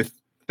to do with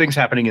things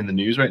happening in the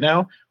news right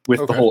now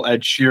with the whole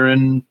Ed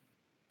Sheeran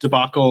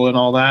debacle and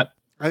all that.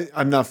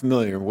 I'm not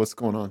familiar. What's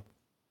going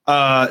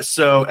on?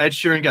 So Ed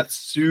Sheeran got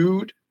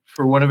sued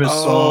for one of his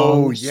songs.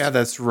 Oh, yeah,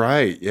 that's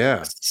right.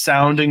 Yeah.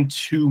 Sounding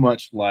too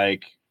much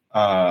like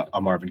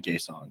a Marvin Gaye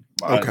song.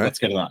 Okay. Let's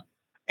get it on.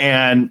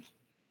 And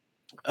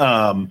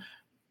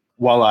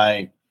while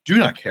I do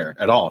not care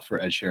at all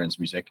for Ed Sheeran's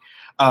music,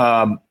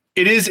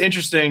 it is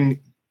interesting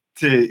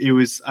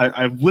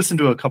I've listened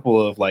to a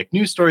couple of like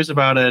news stories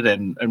about it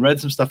and read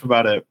some stuff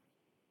about it,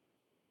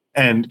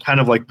 and kind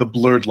of like the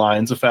blurred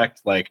lines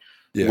effect,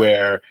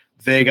 where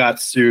they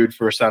got sued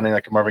for sounding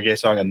like a Marvin Gaye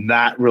song, and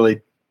that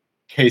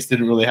case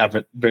didn't really have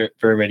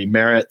very many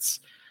merits.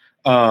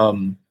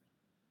 And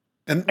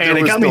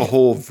it got the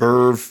whole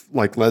Verve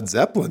like Led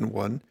Zeppelin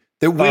one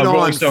that went on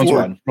Rolling Stones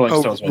one.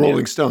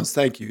 Rolling Stones,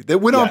 thank you. That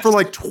went on for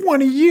like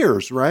 20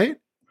 years, right?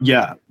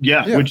 Yeah,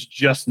 which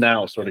just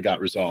now sort of got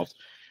resolved.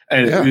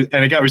 And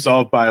it got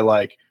resolved by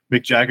like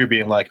Mick Jagger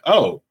being like,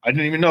 "Oh, I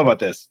didn't even know about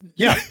this."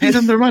 Yeah, pay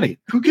them their money.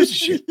 Who gives a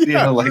shit?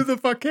 Who the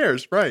fuck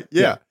cares? Right.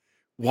 Yeah.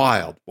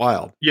 Wild.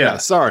 Yeah.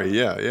 Sorry.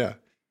 Yeah.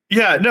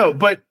 Yeah, no,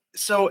 but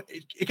so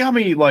it got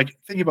me like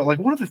thinking about like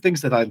one of the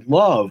things that I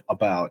love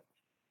about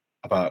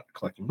about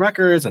collecting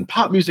records and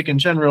pop music in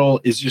general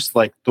is just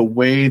like the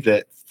way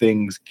that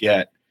things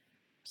get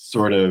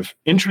sort of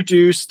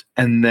introduced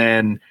and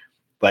then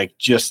like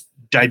just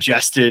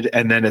digested,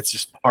 and then it's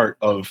just part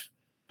of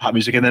pop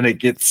music, and then it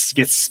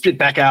gets spit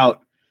back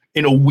out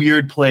in a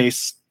weird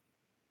place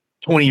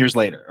 20 years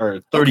later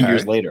or 30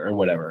 years later or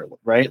whatever,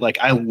 right? Like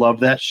I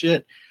love that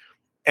shit.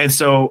 And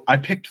so I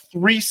picked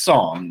 3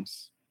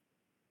 songs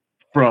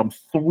from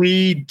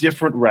 3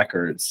 different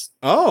records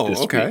this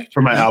week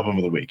for my album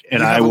of the week.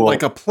 And I will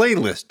like a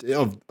playlist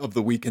of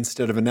the week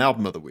instead of an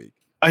album of the week.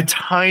 A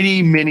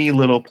tiny mini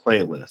little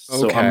playlist.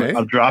 So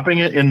I'm dropping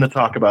it in the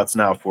talkabouts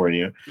now for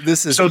you.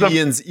 This is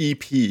Ian's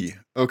EP.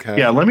 Okay.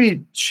 Yeah, let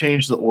me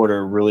change the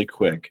order really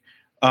quick.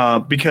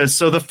 Because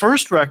so the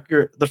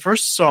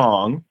first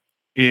song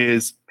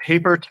is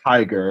Paper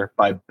Tiger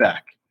by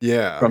Beck.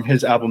 Yeah. From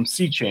his album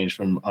Sea Change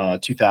from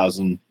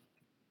 2000.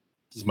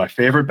 This is my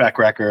favorite Beck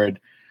record.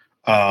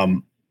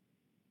 And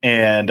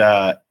when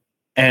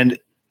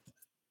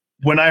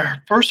I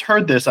first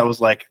heard this, I was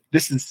like,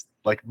 this is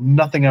like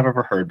nothing I've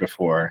ever heard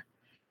before.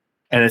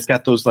 And it's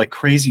got those like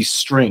crazy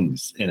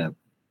strings in it.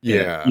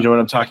 Yeah. You know what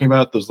I'm talking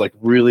about? Those like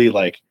really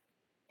like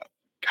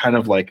kind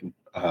of like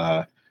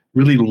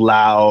really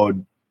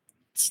loud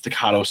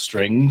staccato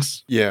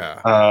strings.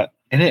 Yeah.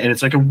 In it. And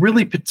it's like a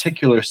really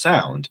particular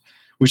sound,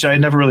 which I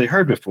had never really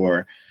heard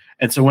before.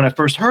 And so when I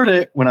first heard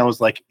it, when I was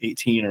like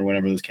 18 or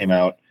whenever this came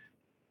out,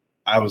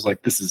 I was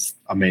like, this is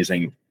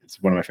amazing. It's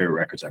one of my favorite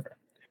records ever.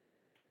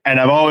 And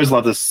I've always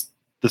loved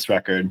this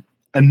record.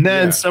 And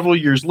then several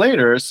years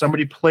later,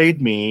 somebody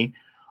played me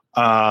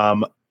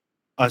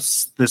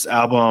this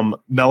album,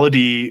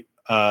 Melody,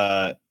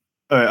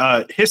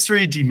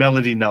 History de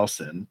Melody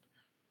Nelson,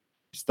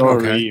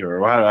 Story,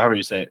 or however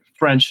you say it,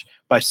 French,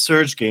 by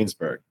Serge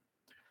Gainsbourg.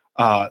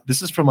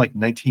 This is from like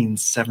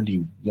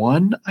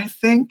 1971, I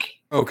think.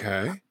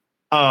 Okay.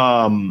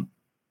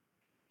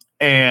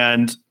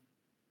 And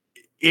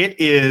it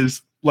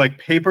is like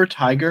Paper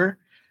Tiger.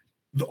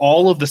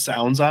 All of the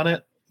sounds on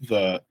it,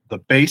 the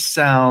bass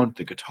sound,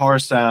 the guitar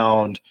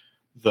sound,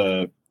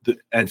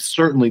 and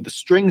certainly the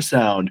string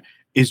sound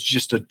is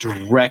just a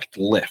direct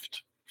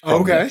lift.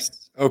 Okay.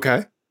 This. Okay.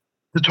 It's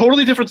a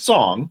totally different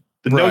song.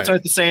 The notes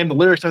aren't the same. The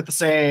lyrics aren't the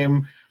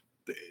same.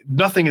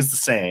 Nothing is the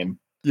same.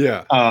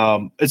 Yeah.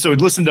 And so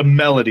listen to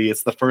Melody.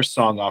 It's the first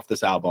song off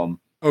this album.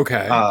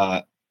 Okay.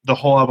 The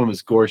whole album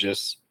is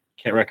gorgeous.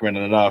 Can't recommend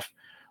it enough.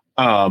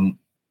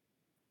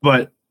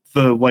 But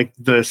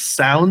the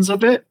sounds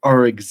of it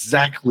are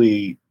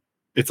exactly,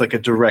 it's like a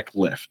direct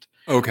lift.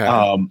 Okay.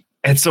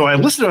 And so I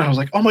listened to it and I was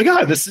like, oh my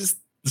God, this is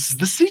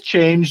the Sea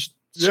Change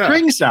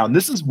string sound.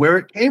 This is where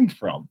it came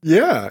from.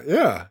 Yeah.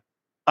 Yeah.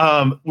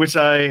 Which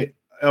I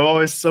am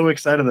always so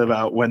excited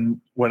about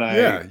when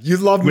you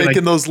love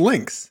making those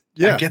links.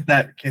 Yeah. I get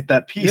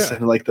that piece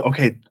and like,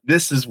 okay,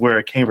 this is where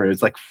it came from.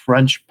 It's like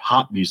French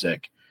pop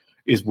music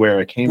is where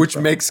it came from. Which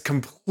makes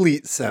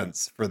complete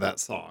sense for that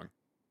song.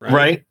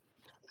 Right?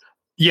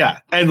 Yeah.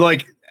 And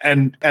like,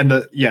 and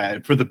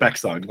for the Beck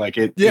song, like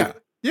it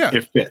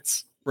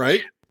fits.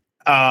 Right.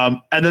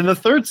 And then the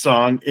third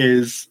song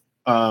is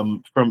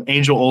from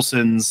Angel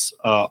Olsen's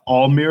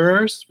All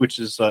Mirrors, which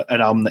is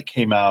an album that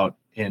came out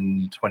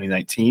in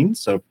 2019,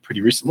 so pretty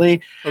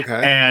recently.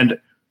 Okay. And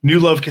New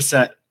Love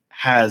Cassette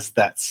has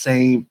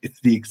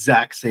it's the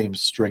exact same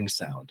string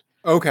sound.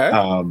 Okay.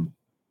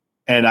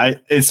 And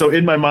so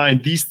in my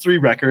mind, these 3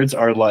 records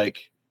are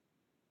like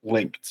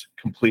linked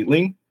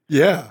completely.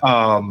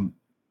 Yeah.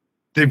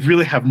 They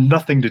really have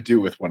nothing to do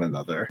with one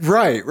another.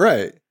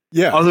 Right.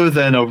 Yeah. Other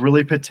than a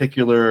really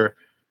particular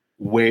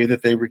way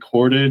that they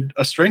recorded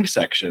a string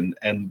section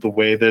and the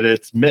way that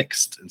it's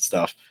mixed and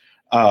stuff.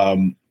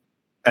 And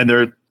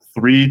they're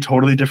 3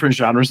 totally different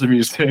genres of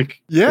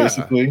music,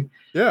 basically.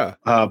 Yeah.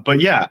 But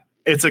yeah,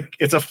 it's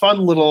a fun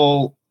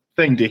little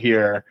thing to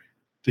hear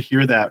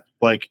that,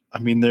 like, I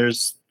mean,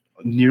 there's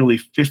nearly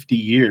 50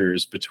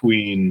 years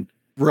between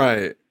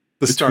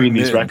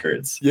these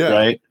records.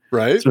 Yeah.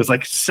 Right. So it's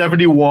like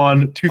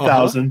 71,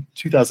 2000,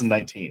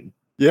 2019.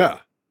 Yeah.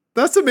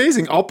 That's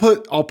amazing. I'll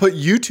put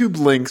YouTube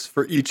links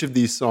for each of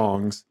these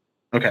songs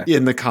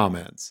in the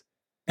comments.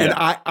 And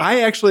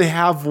I actually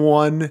have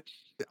one.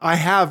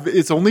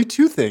 It's only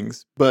 2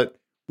 things, but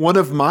one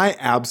of my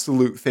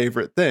absolute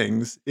favorite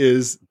things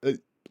is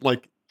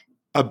like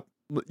the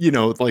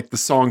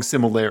song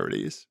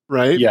similarities,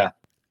 right? Yeah.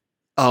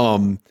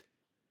 I'm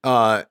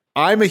a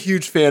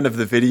huge fan of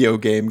the video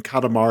game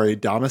Katamari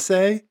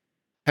Damacy.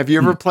 Have you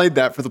ever played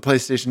that for the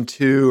PlayStation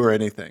 2 or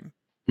anything?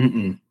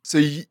 Mm-mm. So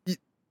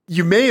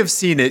you may have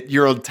seen it.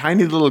 You're a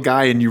tiny little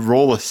guy and you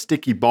roll a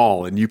sticky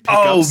ball and you pick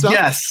up stuff. Oh,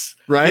 yes.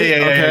 Right? Yeah.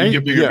 Okay.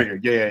 You get bigger.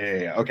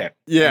 Yeah. Okay.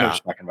 Yeah. I know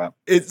what you're talking about.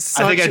 I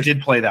think I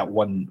did play that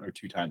 1 or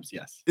 2 times.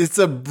 Yes. It's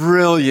a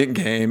brilliant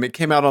game. It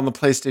came out on the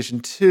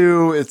PlayStation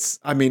 2. It's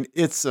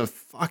a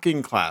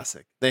fucking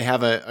classic. They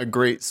have a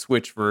great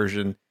Switch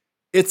version.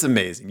 It's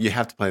amazing. You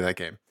have to play that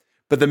game.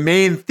 But the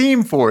main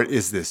theme for it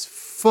is this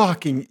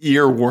fucking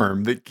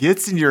earworm that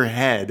gets in your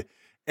head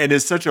and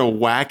is such a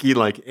wacky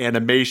like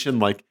animation.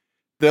 Like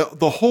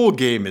the whole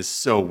game is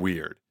so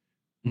weird.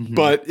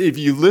 But if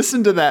you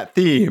listen to that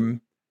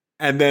theme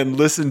and then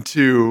listen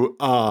to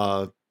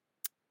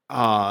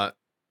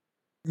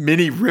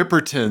Minnie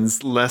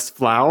Riperton's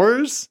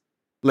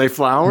Lay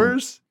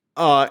Flowers,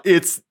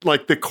 it's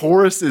like the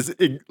chorus is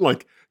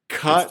like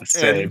cut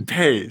and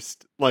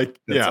paste. Like,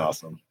 that's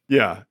awesome.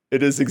 Yeah,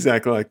 it is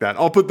exactly like that.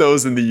 I'll put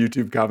those in the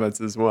YouTube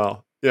comments as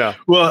well. Yeah.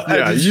 Well,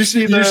 yeah, you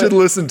should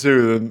listen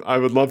to them. I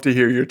would love to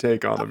hear your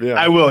take on them. Yeah,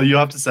 I will. You'll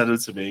have to send it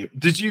to me.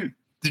 Did you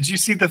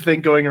see the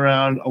thing going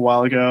around a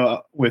while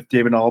ago with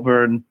David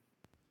Albarn?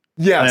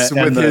 Yes,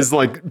 with his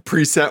like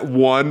preset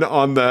 1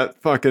 on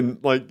that fucking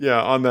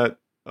on that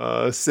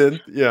synth.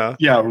 Yeah.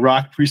 Yeah,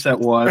 rock preset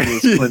 1 was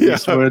Clint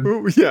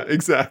Eastwood. Yeah,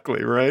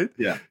 exactly. Right.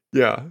 Yeah.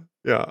 Yeah.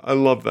 Yeah. I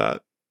love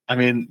that. I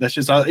mean, that's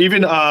just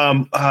even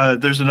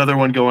there's another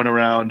one going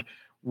around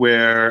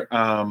where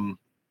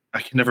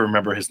I can never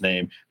remember his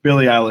name.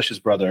 Billie Eilish's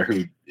brother,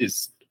 who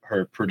is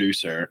her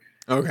producer.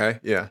 Okay,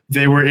 yeah.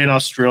 They were in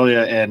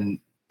Australia, and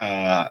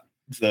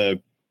the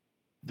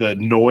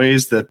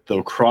noise that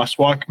the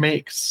crosswalk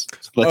makes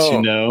lets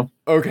you know.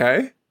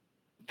 Okay.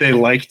 They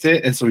liked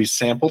it, and so he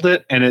sampled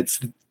it, and it's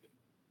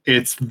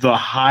the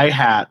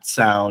hi-hat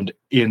sound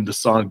in the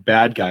song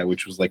Bad Guy,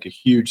 which was like a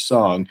huge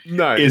song.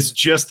 Nice. It's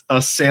just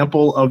a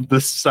sample of the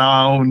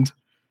sound.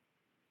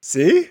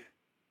 See?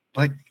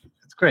 Like,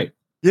 it's great.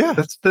 Yeah.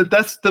 That's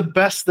the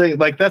best thing.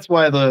 Like, that's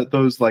why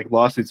those like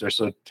lawsuits are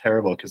so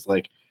terrible, because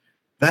like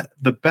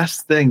the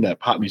best thing that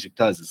pop music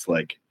does is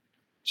like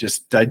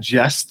just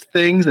digest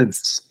things and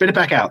spit it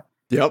back out.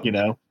 Yep. You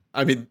know?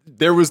 I mean,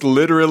 there was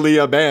literally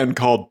a band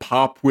called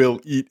Pop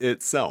Will Eat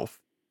Itself.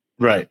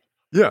 Right.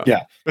 Yeah.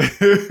 Yeah.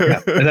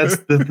 Yeah. And that's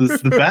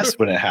the best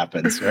when it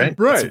happens, right?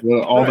 Right. That's when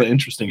all the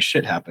interesting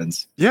shit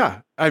happens.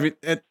 Yeah. I mean,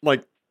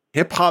 like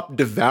hip hop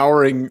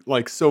devouring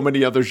like so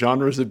many other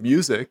genres of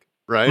music,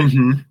 right?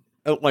 Mm-hmm.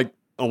 Like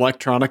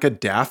electronica,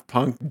 Daft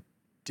Punk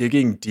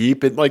digging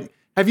deep. And like,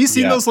 have you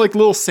seen those like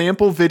little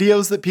sample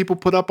videos that people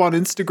put up on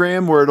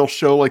Instagram where it'll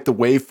show like the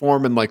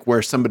waveform and like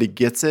where somebody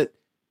gets it?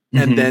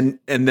 And then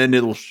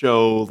it'll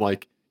show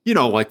like, you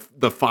know, like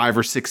the 5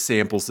 or 6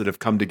 samples that have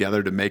come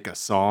together to make a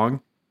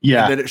song.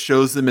 Yeah. And then it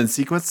shows them in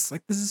sequence. It's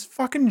like, this is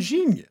fucking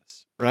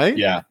genius, right?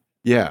 Yeah.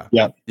 Yeah.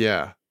 Yeah.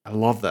 Yeah. I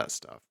love that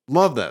stuff.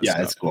 Love that stuff.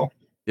 Yeah, it's cool.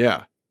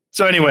 Yeah.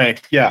 So anyway,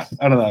 yeah,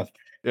 I don't know.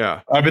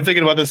 Yeah. I've been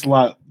thinking about this a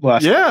lot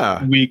last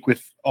week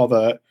with all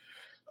the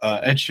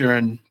Ed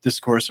Sheeran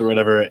discourse or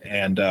whatever.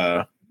 And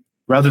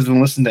rather than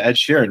listen to Ed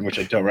Sheeran, which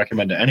I don't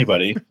recommend to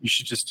anybody, you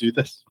should just do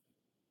this.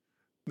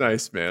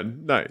 Nice,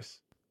 man. Nice.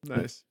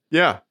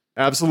 Yeah,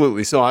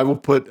 absolutely. So I will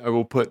put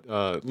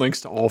links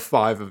to all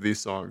 5 of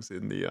these songs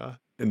in the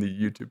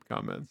YouTube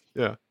comments.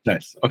 Yeah.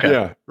 Nice. Okay.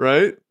 Yeah.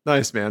 Right.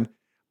 Nice, man.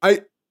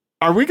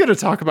 Are we going to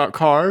talk about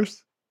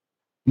cars?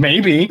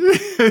 Maybe.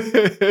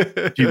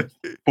 You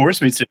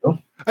force me to.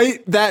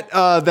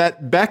 That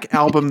Beck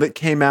album that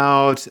came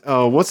out.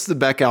 What's the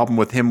Beck album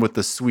with him with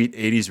the sweet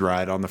 80s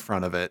ride on the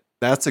front of it?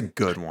 That's a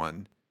good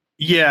one.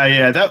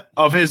 Yeah. That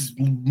of his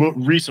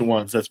recent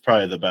ones, that's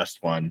probably the best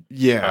one.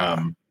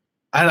 Yeah.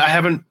 I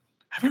haven't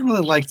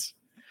really liked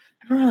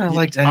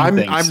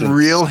anything. I'm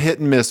real hit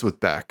and miss with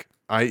Beck.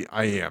 I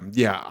am.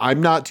 Yeah.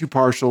 I'm not too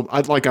partial.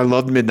 I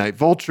love Midnight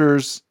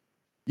Vultures.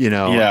 You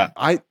know. Yeah.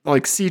 I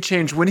like Sea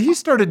Change when he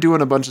started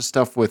doing a bunch of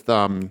stuff with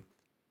who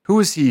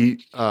was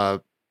he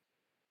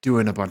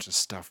doing a bunch of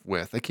stuff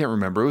with? I can't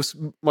remember. It was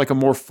like a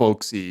more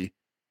folksy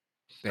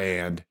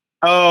band.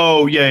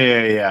 Oh,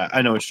 yeah.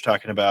 I know what you're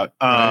talking about.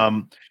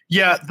 Right.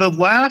 Yeah, the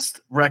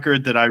last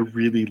record that I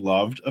really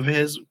loved of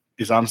his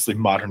is honestly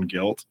Modern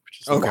Guilt,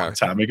 which is a long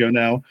time ago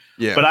now.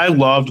 Yeah. But I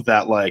loved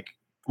that like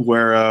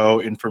Guero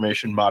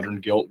Information Modern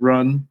Guilt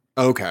run.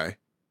 Okay.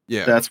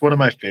 Yeah. That's one of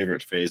my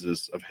favorite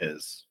phases of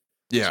his.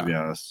 Yeah. To be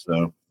honest.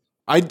 So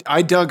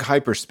I dug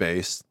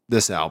Hyperspace,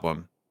 this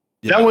album.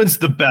 Yeah. That one's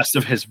the best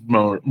of his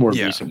more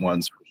recent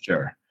ones for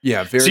sure.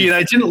 Yeah. See, and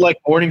I didn't like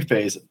Morning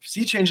Phase.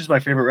 Sea Change is my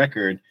favorite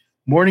record.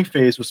 Morning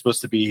Phase was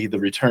supposed to be the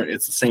return.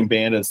 It's the same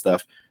band and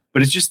stuff,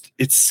 but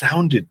it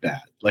sounded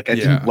bad. Like I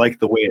didn't like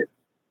the way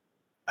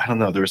I don't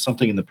know. There was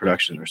something in the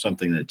production or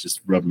something that just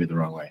rubbed me the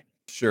wrong way.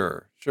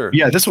 Sure.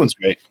 Yeah, this one's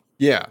great.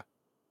 Yeah.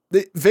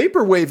 The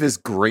Vaporwave is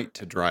great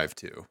to drive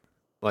to.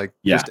 Like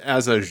just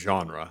as a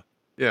genre.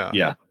 Yeah.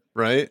 Yeah.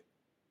 Right?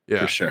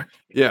 Yeah. For sure.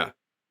 Yeah.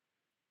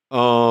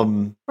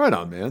 Right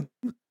on, man.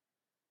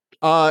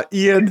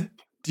 Ian,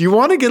 do you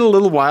want to get a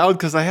little wild?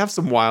 Because I have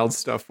some wild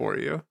stuff for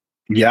you.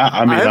 Yeah,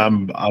 I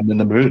mean, I'm in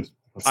the mood.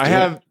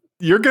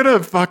 You're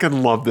gonna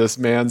fucking love this,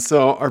 man.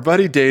 So our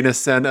buddy Dana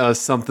sent us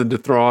something to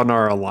throw on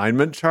our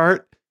alignment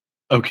chart.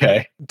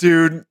 Okay.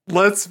 Dude,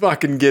 let's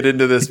fucking get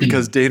into this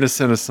because Dana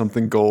sent us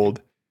something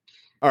gold.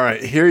 All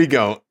right, here you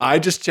go. I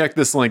just checked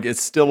this link.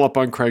 It's still up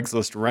on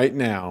Craigslist right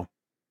now.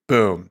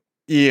 Boom.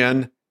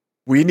 Ian,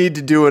 we need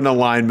to do an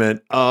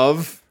alignment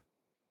of...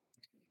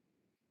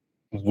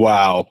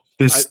 Wow.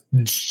 What is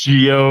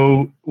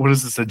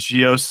this, a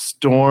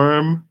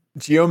Geostorm?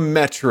 Geo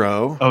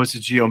Metro. Oh, it's a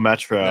Geo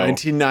Metro.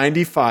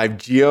 1995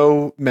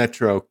 Geo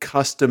Metro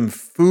custom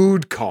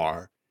food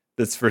car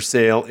that's for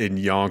sale in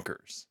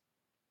Yonkers.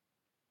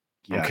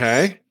 Yes.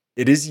 Okay.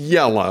 It is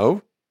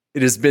yellow.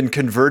 It has been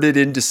converted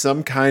into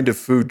some kind of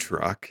food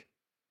truck.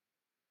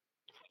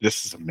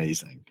 This is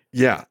amazing.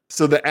 Yeah.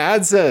 So the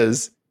ad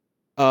says,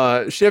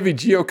 Chevy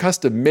Geo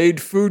Custom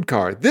made food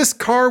car. This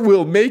car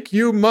will make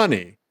you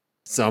money.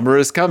 Summer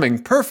is coming.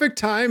 Perfect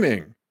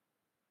timing.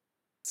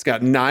 It's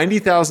got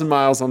 90,000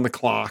 miles on the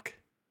clock.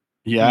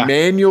 Yeah.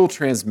 Manual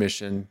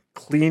transmission.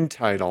 Clean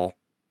title.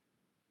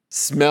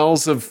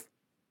 Smells of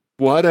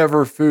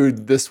whatever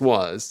food this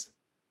was.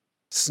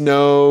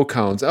 Snow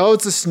cones. Oh,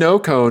 it's a snow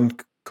cone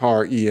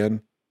car,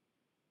 Ian.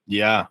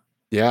 Yeah.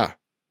 Yeah.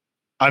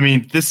 I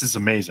mean, this is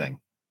amazing.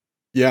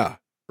 Yeah.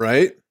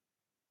 Right?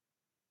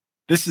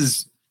 This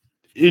is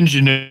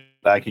ingenuity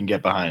that I can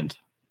get behind.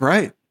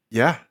 Right.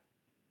 Yeah.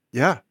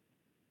 Yeah.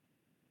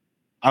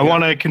 I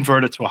want to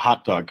convert it to a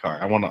hot dog car.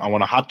 I want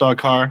a hot dog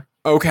car.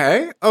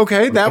 Okay.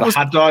 That was a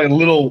hot dog, a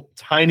little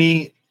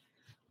tiny.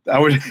 I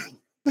would.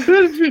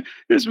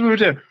 Here's what we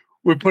do.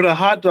 We put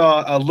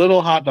a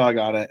little hot dog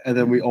on it, and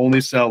then we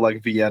only sell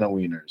like Vienna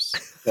wieners,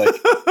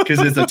 because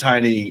it's a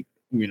tiny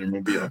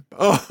Wienermobile.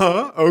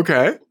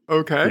 Okay.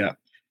 Yeah.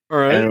 All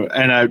right.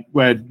 And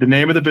the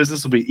name of the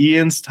business will be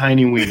Ian's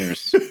Tiny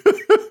Wieners.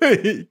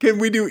 Can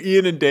we do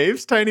Ian and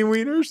Dave's Tiny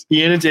Wieners?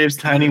 Ian and Dave's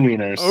Tiny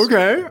Wieners.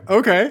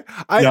 Okay.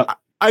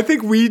 I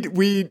think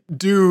we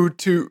do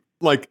to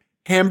like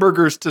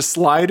hamburgers to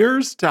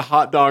sliders to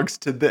hot dogs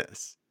to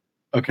this.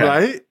 Okay.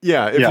 Right?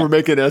 Yeah. If we're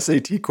making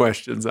SAT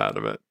questions out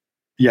of it.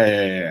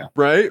 Yeah.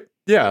 Right?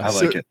 Yeah. I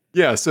like it.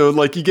 Yeah. So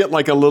like you get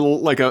like a little,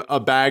 like a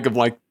bag of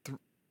like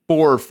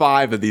 4 or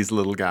 5 of these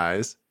little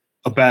guys.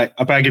 A bag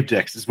of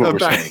dicks is what we're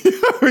saying.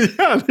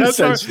 Yeah,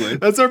 Essentially.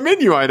 our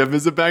menu item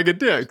is a bag of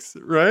dicks,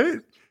 right?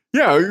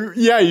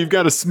 Yeah. You've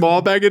got a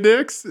small bag of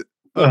dicks,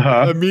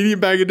 a medium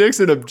bag of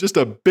dicks, and just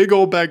a big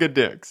old bag of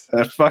dicks.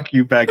 Fuck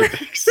you, bag of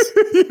dicks.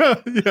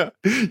 Yeah.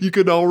 You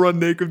could all run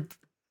naked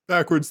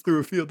backwards through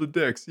a field of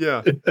dicks.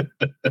 Yeah.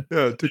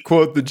 Yeah. To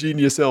quote the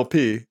Genius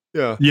LP.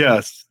 Yeah.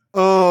 Yes.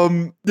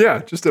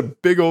 Yeah. Just a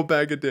big old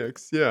bag of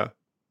dicks. Yeah.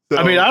 So,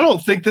 I mean, I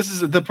don't think this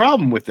is the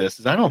problem with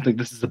this. I don't think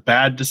this is a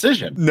bad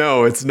decision.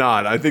 No, it's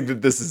not. I think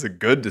that this is a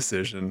good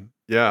decision.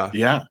 Yeah.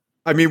 Yeah.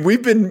 I mean,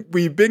 we've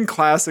been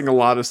classing a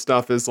lot of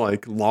stuff as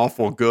like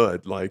lawful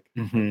good. Like,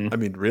 I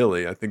mean,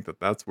 really, I think that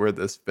that's where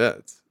this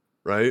fits,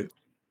 right?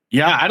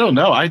 Yeah, I don't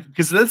know.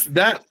 Because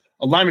that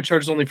alignment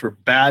charge is only for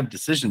bad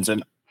decisions,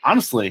 and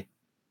honestly,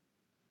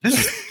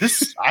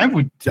 I'm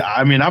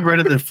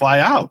ready to fly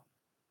out.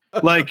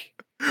 Like,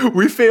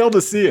 we fail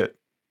to see it.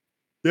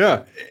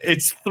 Yeah,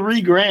 it's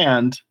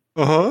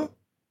 $3,000.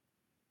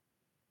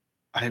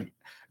 I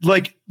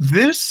like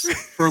this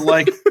for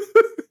like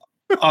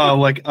I'm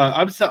like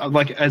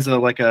as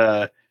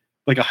a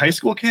high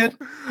school kid.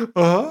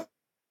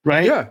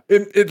 Right? Yeah.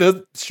 It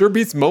does, sure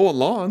beats mowing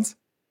lawns.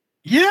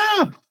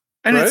 Yeah.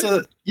 And right?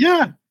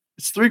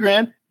 It's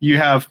 $3,000. You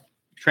have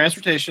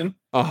transportation.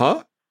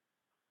 You're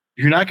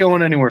not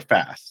going anywhere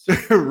fast.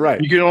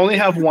 Right. You can only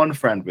have one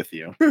friend with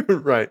you.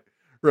 Right.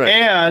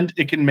 And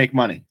it can make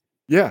money.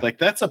 Yeah. Like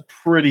that's a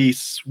pretty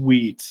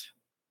sweet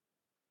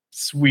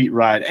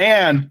ride.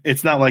 And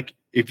it's not like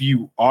if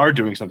you are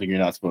doing something you're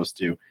not supposed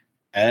to,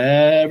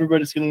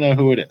 everybody's going to know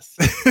who it is.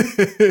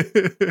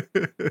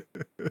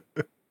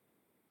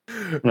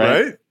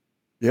 Right?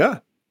 Yeah.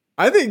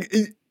 I think,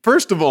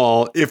 first of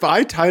all, if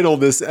I title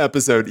this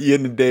episode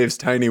Ian and Dave's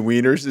Tiny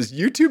Wieners, is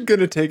YouTube going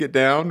to take it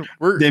down?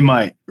 They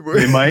might,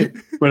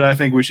 but I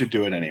think we should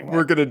do it anyway.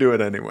 We're going to do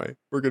it anyway.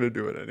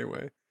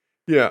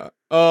 Yeah.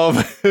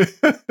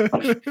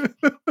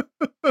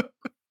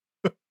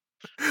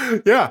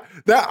 Yeah.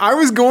 That I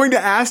was going to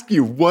ask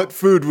you, what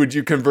food would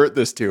you convert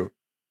this to?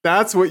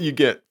 That's what you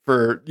get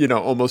for,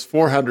 almost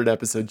 400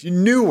 episodes. You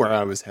knew where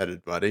I was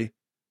headed, buddy.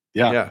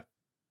 Yeah.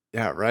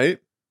 Yeah, right?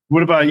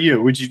 What about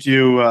you? Would you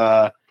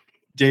do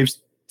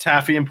Dave's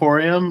Taffy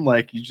Emporium?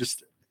 Like you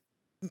just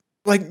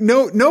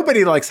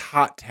nobody likes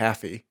hot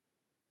taffy,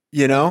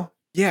 Yeah.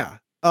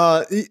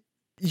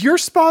 You're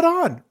spot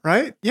on,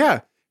 right?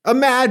 Yeah.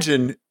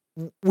 Imagine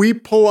we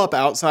pull up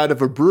outside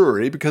of a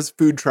brewery because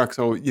food trucks,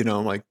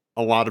 like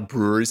a lot of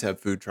breweries have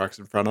food trucks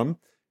in front of them.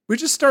 We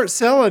just start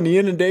selling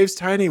Ian and Dave's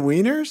Tiny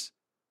Wieners,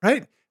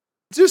 right?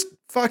 Just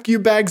fuck you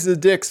bags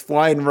of dicks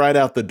flying right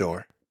out the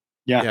door.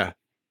 Yeah.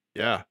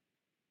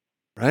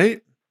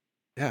 Right?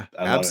 Yeah.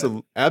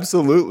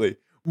 Absolutely.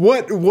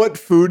 What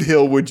food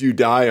hill would you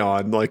die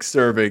on, like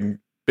serving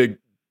big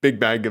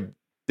bag of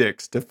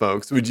dicks to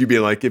folks? Would you be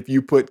like, if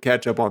you put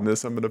ketchup on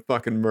this, I'm gonna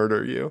fucking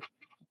murder you?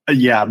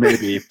 Yeah,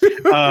 maybe.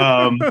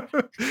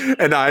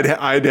 And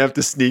I'd have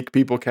to sneak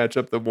people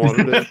ketchup that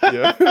wanted it.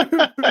 Yeah.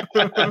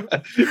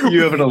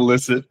 You have an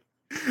illicit.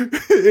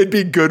 It'd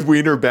be good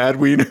wiener, bad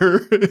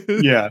wiener.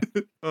 Yeah.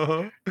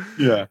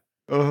 Yeah.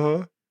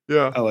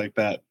 Yeah. I like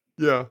that.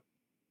 Yeah.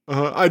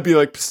 I'd be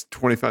like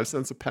 25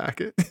 cents a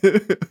packet.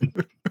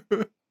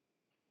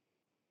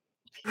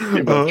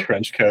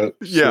 Trench coat.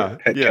 Yeah.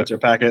 Ketchup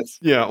packets.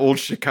 Yeah. Old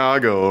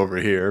Chicago over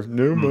here.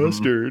 No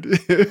mustard.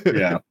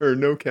 Yeah. Or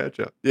no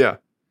ketchup. Yeah.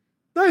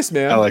 Nice,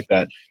 man. I like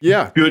that.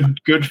 Yeah.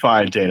 Good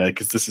find, Dana,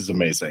 because this is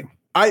amazing.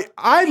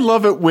 I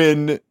love it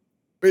when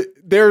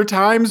there are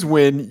times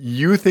when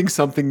you think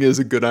something is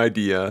a good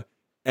idea,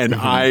 and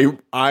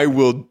I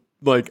will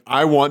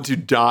I want to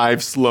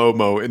dive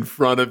slow-mo in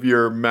front of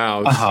your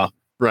mouse,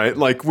 right?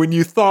 Like when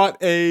you thought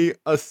a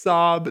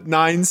Saab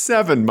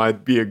 9.7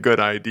 might be a good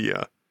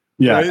idea.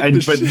 Yeah,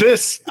 right? but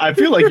this, I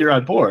feel like you're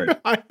on board.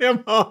 I am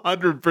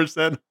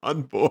 100%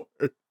 on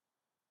board.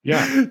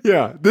 Yeah.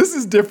 Yeah, this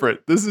is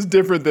different. This is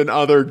different than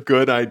other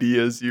good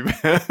ideas you've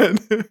had.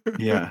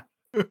 Yeah.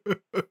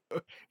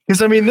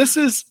 Because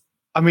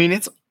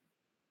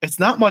it's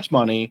not much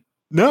money.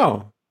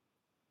 No.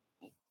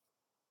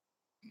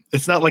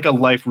 It's not like a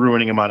life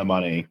ruining amount of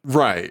money.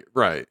 Right.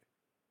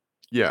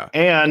 Yeah.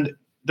 And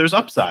there's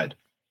upside.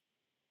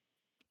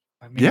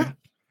 Yeah.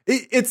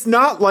 It's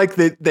not like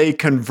they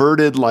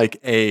converted like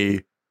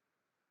a,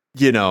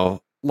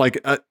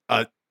 like a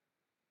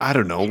I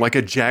don't know, like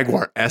a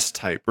Jaguar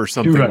S-Type or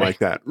something like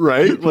that,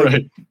 right?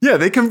 Like, yeah,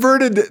 they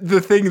converted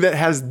the thing that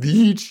has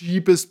the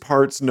cheapest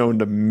parts known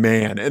to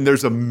man, and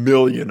there's 1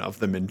 million of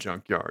them in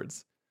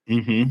junkyards.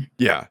 Mm-hmm.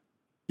 Yeah.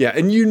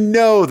 And you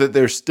know that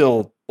there's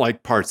still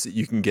like parts that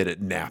you can get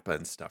at Napa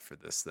and stuff for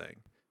this thing.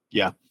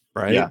 Yeah.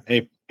 Right? Yeah.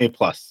 A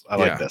plus. I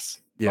like this.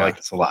 I like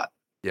this a lot.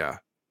 Yeah.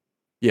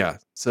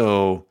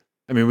 So,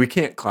 we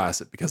can't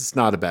class it because it's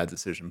not a bad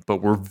decision,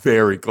 but we're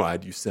very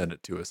glad you sent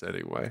it to us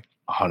anyway.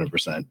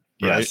 100%.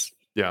 Right? Yes.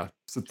 Yeah.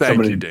 So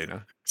thank you,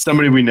 Dana.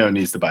 Somebody we know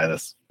needs to buy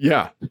this.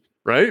 Yeah.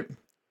 Right?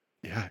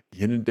 Yeah.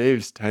 Ian and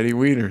Dave's tiny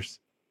wieners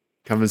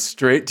coming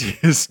straight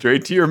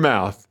to your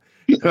mouth.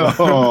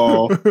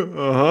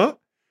 Oh.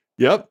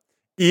 Yep.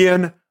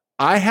 Ian,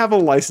 I have a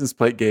license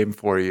plate game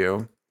for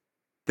you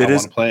that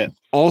is play it.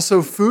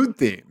 Also food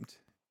themed.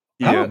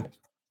 Ian.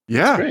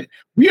 Yeah. That's great.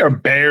 We are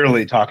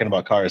barely talking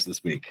about cars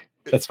this week.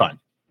 That's fine.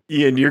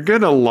 Ian, you're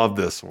going to love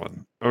this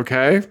one.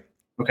 Okay.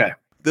 Okay.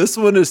 This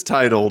one is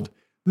titled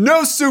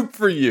No Soup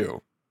for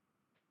You.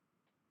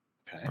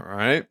 Okay. All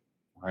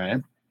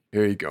right.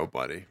 Here you go,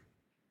 buddy.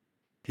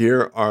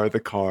 Here are the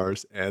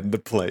cars and the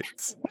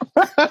plates.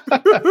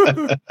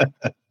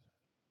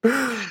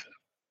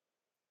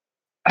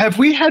 Have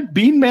we had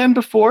Bean Man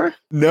before?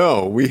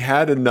 No, we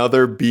had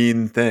another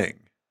bean thing.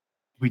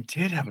 We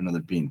did have another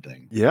bean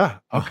thing. Yeah.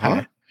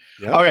 Okay.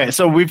 Yep. Okay,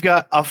 so we've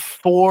got a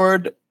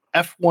Ford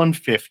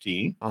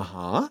F-150.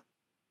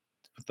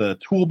 With the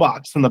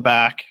toolbox in the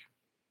back.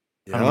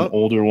 Kind of an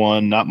older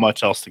one, not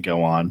much else to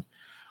go on.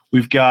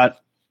 We've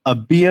got a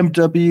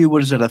BMW,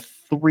 what is it, I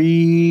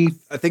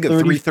think a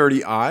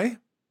 330i?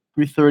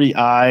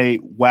 330i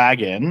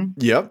wagon.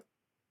 Yep.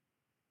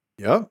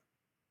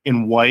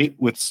 In white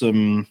with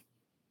some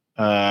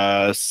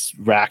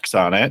racks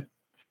on it.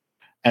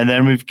 And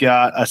then we've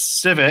got a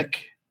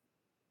Civic,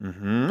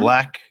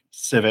 black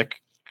Civic.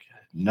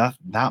 Not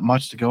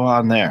much to go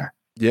on there.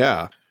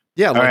 Yeah,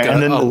 like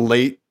a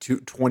late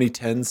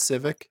 2010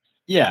 Civic.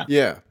 Yeah.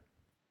 Yeah.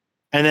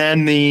 And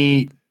then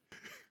the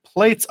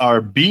plates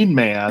are Bean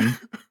Man,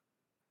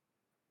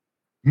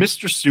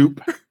 Mr.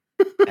 Soup,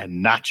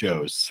 and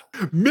Nachos.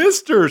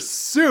 Mr.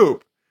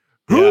 Soup.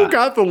 Who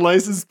got the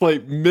license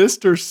plate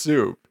Mr.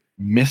 Soup?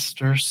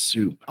 Mr.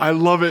 Soup. I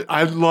love it.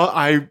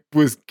 I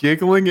was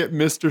giggling at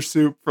Mr.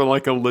 Soup for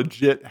like a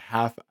legit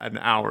half an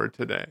hour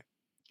today.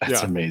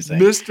 That's amazing.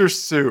 Mr.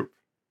 Soup.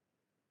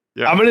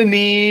 Yeah. I'm gonna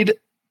need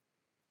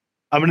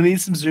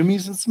some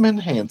zoomies and some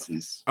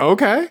enhances.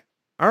 Okay.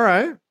 All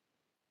right.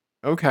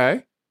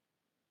 Okay.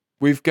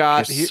 We've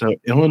got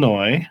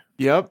Illinois.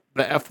 Yep.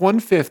 The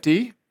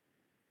F-150.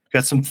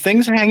 Got some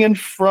things hanging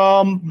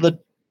from the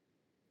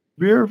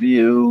rear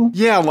view.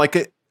 Yeah,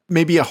 like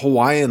maybe a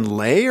Hawaiian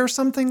lei or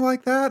something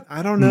like that.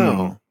 I don't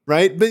know.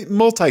 Right? But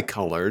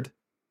multicolored.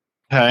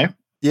 Okay.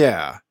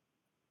 Yeah.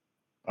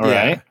 All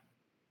right.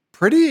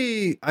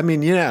 Pretty, you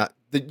got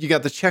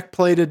the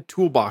check-plated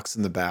toolbox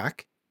in the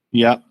back.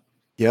 Yep.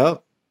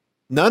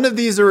 None of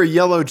these are a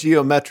yellow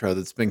Geo Metro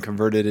that's been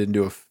converted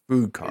into a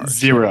food car.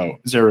 Zero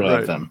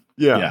of them.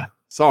 Yeah.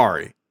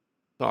 Sorry.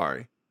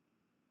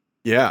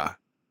 Yeah.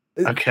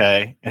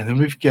 Okay. And then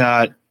we've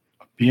got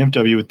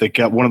BMW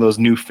got one of those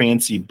new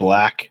fancy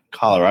black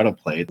Colorado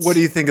plates. What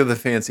do you think of the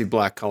fancy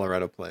black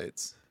Colorado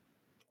plates?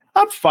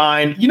 I'm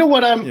fine. You know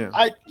what?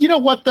 You know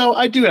what though?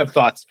 I do have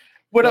thoughts.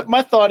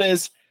 My thought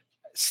is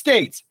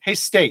states. Hey,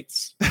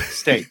 states.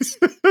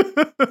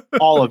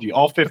 All of you,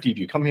 all 50 of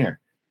you, come here.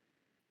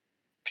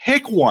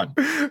 Pick one.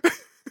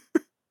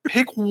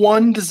 Pick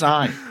one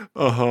design.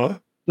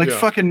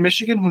 Fucking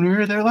Michigan, when we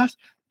were there last,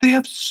 they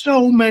have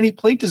so many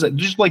plate designs,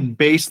 just like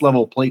base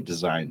level plate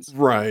designs.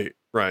 Right.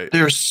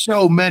 There's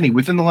so many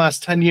within the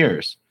last 10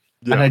 years.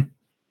 Yeah. And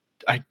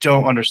I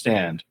don't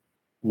understand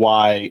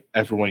why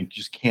everyone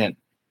just can't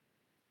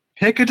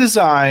pick a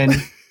design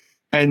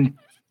and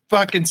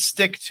fucking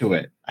stick to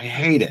it. I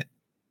hate it.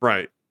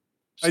 Right.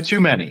 It's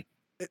too many.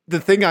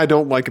 The thing I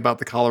don't like about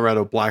the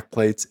Colorado black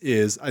plates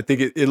is I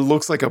think it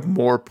looks like a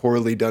more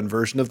poorly done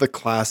version of the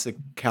classic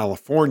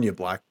California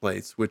black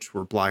plates, which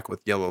were black with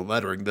yellow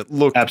lettering that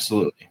looked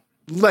absolutely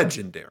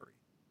legendary.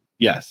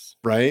 Yes.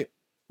 Right?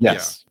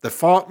 Yes. Yeah. The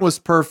font was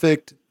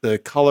perfect. The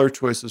color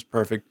choice was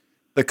perfect.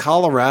 The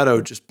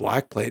Colorado just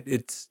black plate,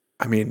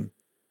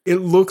 it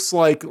looks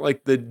like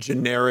the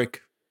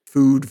generic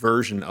food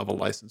version of a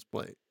license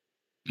plate.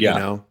 Yeah. You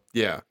know?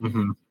 Yeah.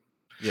 Mm-hmm.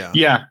 Yeah.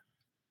 Yeah.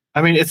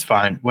 I mean, it's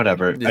fine.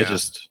 Whatever. Yeah.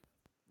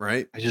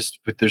 Right?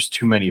 But there's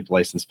too many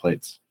license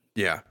plates.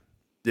 Yeah.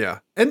 Yeah.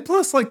 And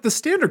plus, like, the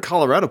standard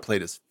Colorado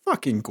plate is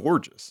fucking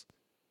gorgeous.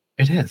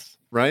 It is.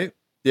 Right?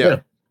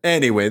 Yeah.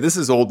 Anyway, this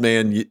is old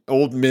men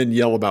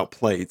yell about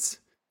plates.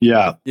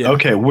 Yeah.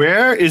 Okay.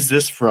 Where is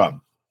this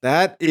from?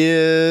 That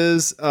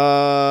is,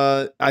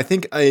 I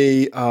think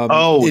a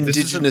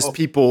indigenous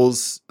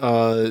peoples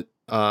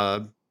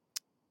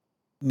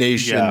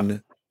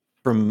nation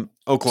from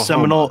Oklahoma.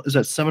 Seminole, is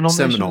that Seminole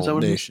Nation? Seminole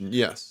Nation,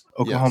 yes.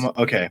 Oklahoma.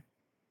 Yes. Okay.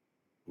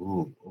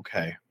 Ooh.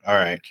 Okay. All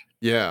right.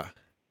 Yeah.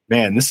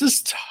 Man, this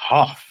is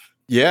tough.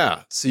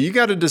 Yeah. So you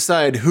got to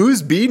decide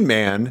who's Bean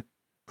Man,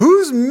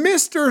 who's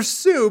Mr.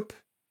 Soup,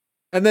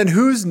 and then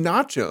who's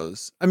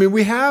Nachos. I mean,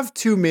 we have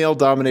two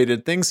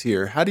male-dominated things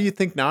here. How do you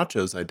think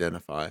Nachos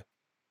identify?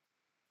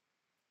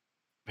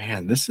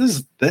 Man,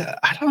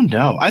 I don't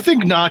know. I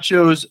think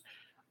Nachos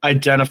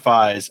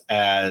identifies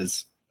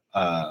as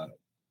a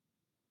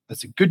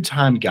good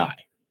time guy.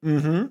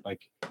 Mm-hmm.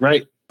 Like,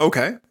 right?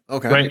 Okay.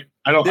 Right.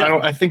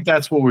 I think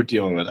that's what we're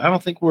dealing with. I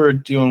don't think we're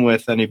dealing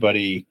with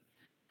anybody.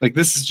 Like,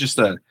 this is just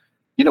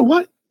you know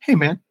what? Hey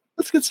man,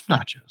 let's get some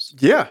nachos.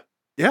 Yeah.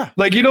 Yeah.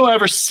 Like, you don't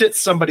ever sit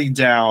somebody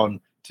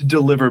down to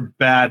deliver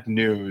bad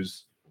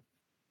news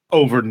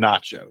over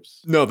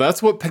nachos. No,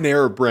 that's what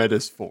Panera Bread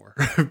is for.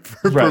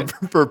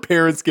 For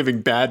parents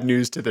giving bad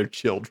news to their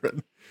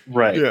children.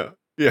 Right.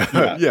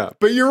 Yeah.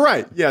 But you're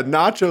right. Yeah,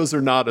 nachos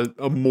are not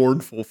a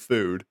mournful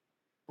food.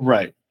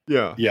 Right.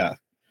 Yeah. Yeah.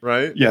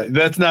 Right? Yeah,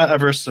 that's not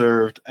ever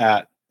served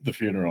at the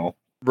funeral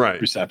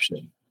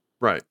reception.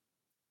 Right.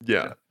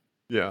 Yeah.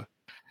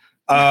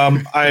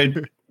 I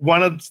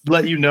want to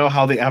let you know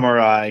how the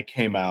MRI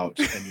came out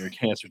and your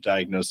cancer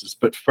diagnosis,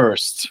 but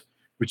first,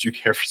 would you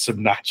care for some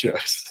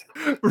nachos?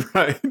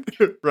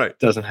 Right.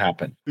 Doesn't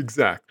happen.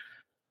 Exactly.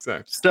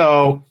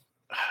 So,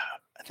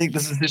 I think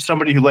this is just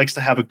somebody who likes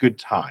to have a good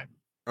time.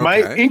 Okay.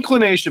 My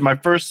inclination, my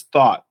first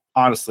thought,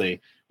 honestly,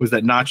 was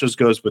that nachos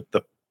goes with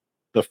the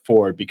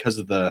Ford because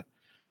of the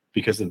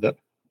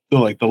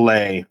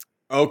lay.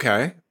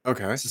 Okay.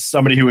 This is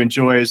somebody who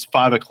enjoys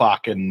 5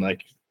 o'clock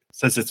and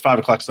says it's 5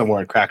 o'clock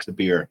somewhere and cracks a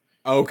beer.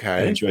 Okay.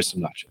 And enjoys some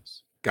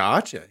nachos.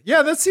 Gotcha.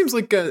 Yeah, that seems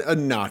like a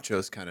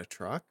nachos kind of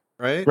truck,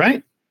 right?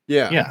 Right?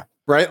 Yeah.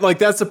 Right? Like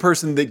that's the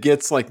person that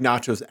gets like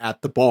nachos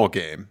at the ball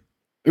game.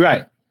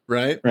 Right.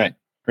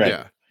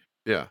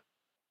 Yeah.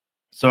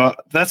 So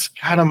that's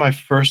kind of my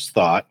first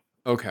thought.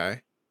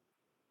 Okay.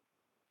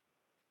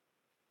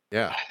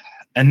 Yeah.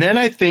 And then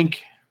I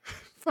think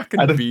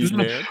fucking Bean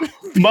Man.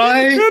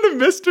 My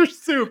Mr.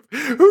 Soup.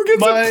 Who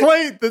gets a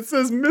plate that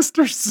says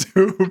Mr.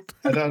 Soup?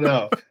 I don't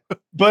know.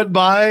 But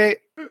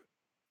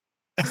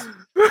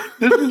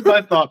this is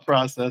my thought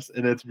process,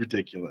 and it's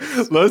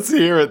ridiculous. Let's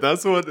hear it.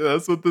 That's what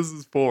this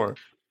is for.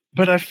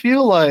 But I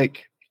feel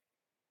like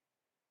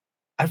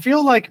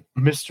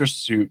Mr.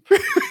 Soup,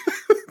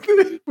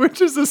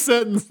 which is a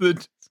sentence that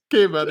just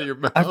came out of your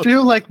mouth. I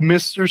feel like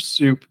Mr.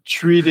 Soup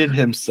treated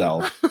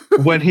himself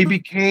when he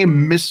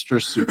became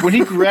Mr. Soup. When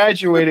he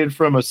graduated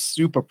from a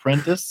soup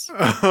apprentice.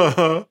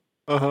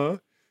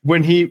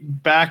 When he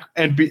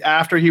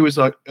after he was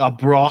a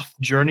broth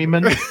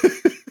journeyman.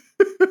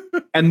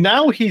 And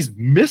now he's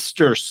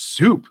Mr.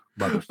 Soup,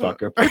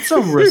 motherfucker. Put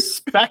some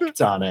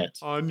respect on it.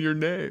 On your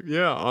name.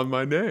 Yeah, on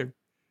my name.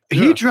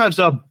 He Yeah. drives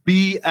a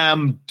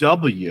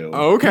BMW.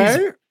 Okay.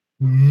 He's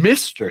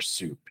Mr.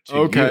 Soup.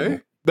 Okay.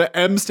 You. The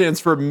M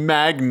stands for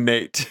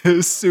magnate.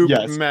 Soup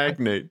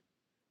magnate.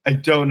 I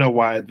don't know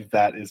why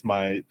that is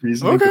my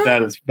reasoning, but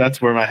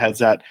that's where my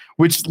head's at.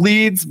 Which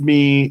leaves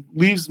me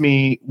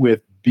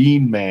with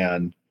Bean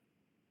Man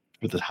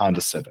with the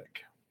Honda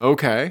Civic.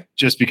 Okay.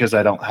 Just because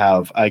I don't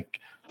have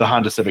the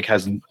Honda Civic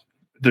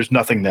there's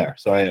nothing there.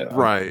 So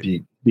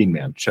Bean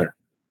Man, sure.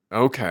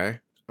 Okay.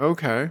 All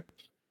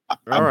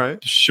I'm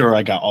right. Sure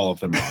I got all of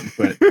them wrong,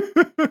 but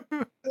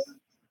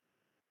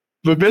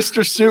but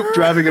Mr. Soup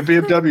driving a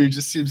BMW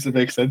just seems to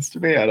make sense to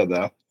me. I don't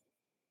know.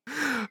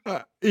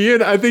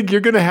 Ian, I think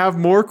you're going to have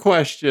more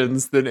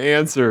questions than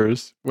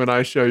answers when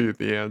I show you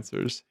the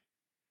answers.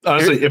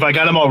 Honestly, if I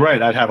got them all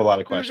right, I'd have a lot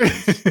of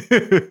questions.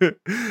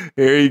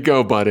 Here you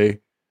go, buddy.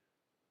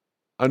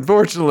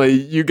 Unfortunately,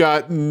 you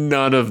got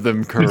none of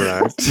them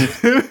correct.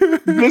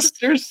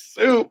 Mr.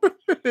 Soup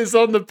is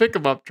on the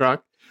pick-em-up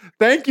truck.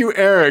 Thank you,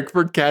 Eric,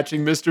 for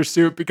catching Mr.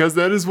 Soup, because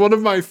that is one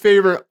of my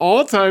favorite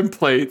all-time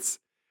plates.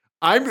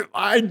 I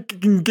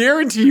can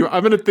guarantee you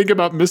I'm going to think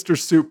about Mr.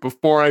 Soup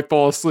before I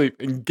fall asleep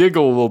and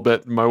giggle a little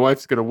bit, and my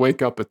wife's going to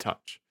wake up a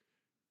touch.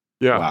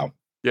 Yeah. Wow.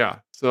 Yeah.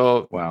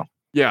 So, wow.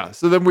 Yeah.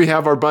 So then we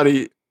have our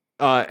buddy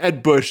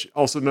Ed Bush,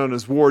 also known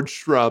as Ward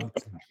Shrub,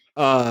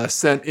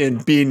 sent in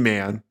Bean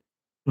Man.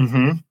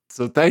 Mm-hmm.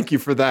 So thank you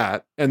for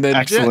that. And then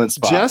excellent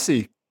spot.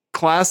 Jesse,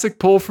 classic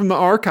pull from the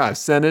archive,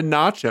 sent in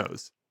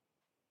nachos.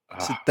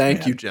 So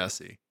thank you,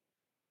 Jesse,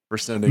 for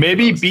sending.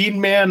 Maybe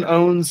Bean Man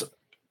owns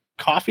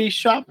coffee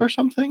shop or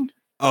something.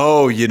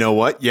 Oh, you know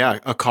what? Yeah,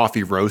 a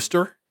coffee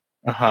roaster.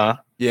 Uh-huh.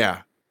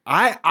 Yeah.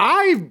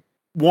 I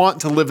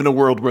want to live in a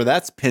world where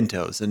that's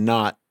pintos and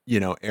not,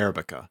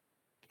 Arabica.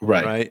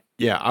 Right.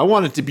 Yeah. I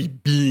want it to be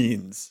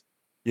beans,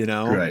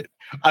 Right.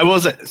 I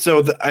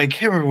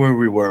can't remember where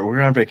we were. We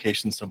were on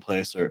vacation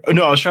someplace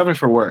no, I was traveling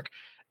for work,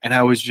 and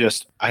I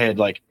had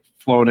like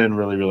flown in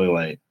really, really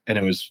late, and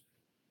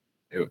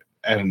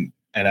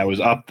and I was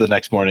up the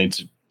next morning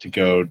to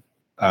go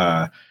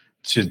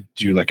to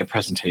do like a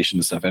presentation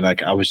and stuff, and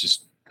like I was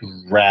just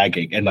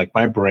dragging, and like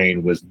my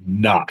brain was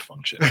not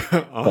functioning,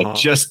 like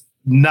just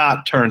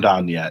not turned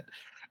on yet.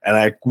 And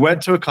I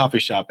went to a coffee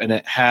shop, and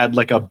it had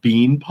like a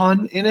bean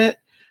pun in it,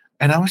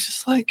 and I was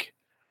just like,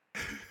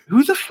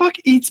 who the fuck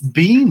eats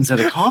beans at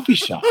a coffee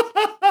shop?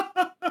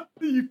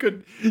 You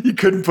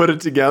couldn't put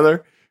it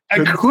together.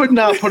 I could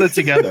not put it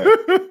together.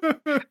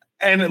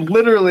 And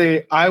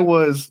literally I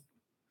was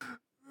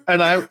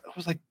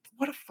like,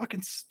 what a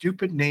fucking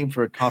stupid name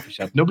for a coffee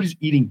shop. Nobody's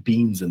eating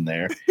beans in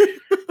there.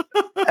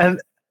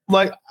 and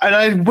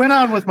I went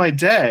on with my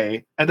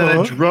day, and then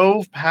I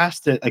drove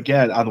past it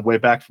again on the way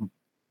back from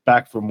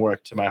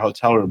work to my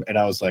hotel room, and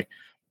I was like,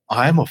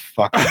 I'm a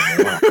fucking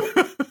moron.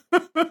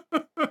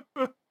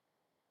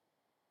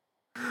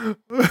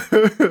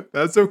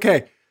 That's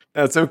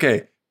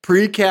okay.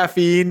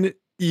 Pre-caffeine,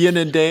 Ian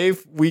and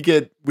Dave, we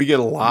get a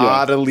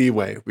lot of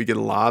leeway.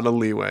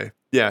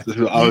 Yeah.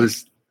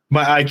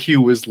 My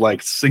IQ was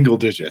like single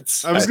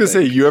digits. I was going to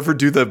say, you ever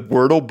do the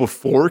Wordle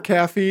before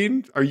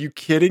caffeine? Are you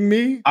kidding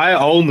me? I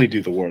only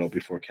do the Wordle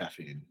before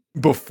caffeine.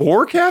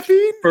 Before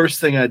caffeine? First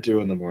thing I do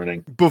in the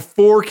morning.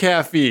 Before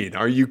caffeine.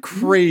 Are you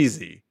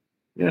crazy?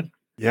 Yeah.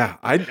 Yeah.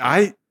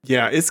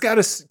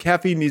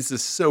 Caffeine needs to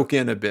soak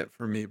in a bit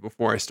for me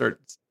before I start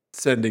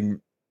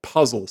sending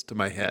puzzles to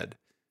my head.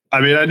 I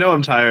mean, I know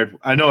I'm tired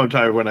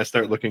when I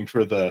start looking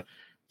for the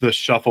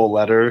shuffle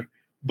letter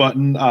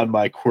button on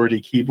my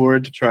QWERTY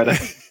keyboard to try to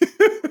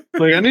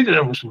like, I need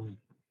to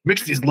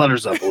mix these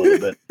letters up a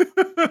little bit. I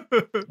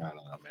don't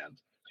know, man.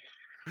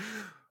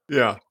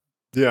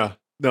 Yeah.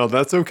 No,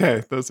 that's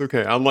okay.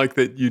 I like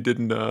that you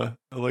didn't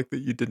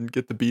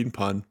get the bean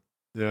pun.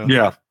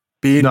 Yeah.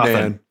 Bean Nothing.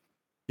 man.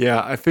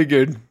 Yeah, I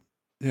figured.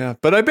 Yeah,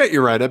 but I bet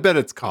you're right. I bet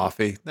it's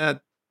coffee.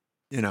 That,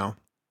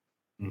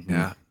 Mm-hmm.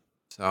 Yeah.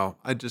 So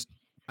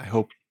I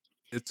hope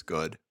it's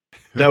good.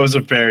 That was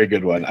a very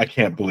good one. I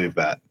can't believe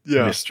that.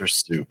 Yeah. Mr.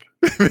 Soup.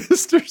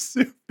 Mr.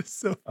 Soup is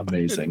so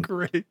amazing.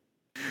 Great.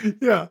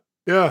 Yeah.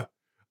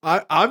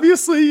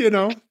 Obviously,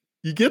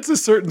 you get to a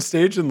certain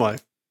stage in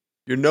life.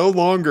 You're no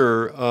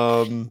longer,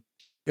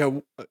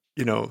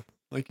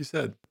 like you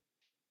said,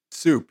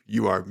 soup.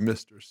 You are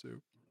Mr.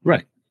 Soup.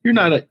 Right. You're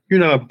not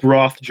a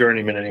broth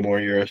journeyman anymore.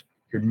 You're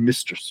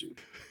Mr. Soup.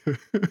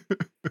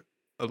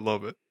 I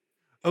love it.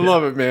 I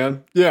love it,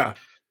 man. Yeah.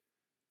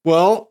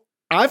 Well,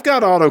 I've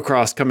got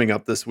autocross coming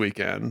up this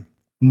weekend.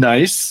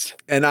 Nice.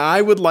 And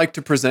I would like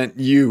to present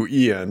you,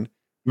 Ian,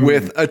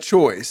 with a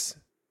choice.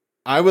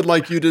 I would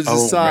like you to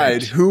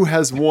decide who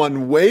has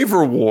won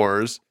waiver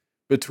wars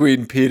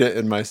between PETA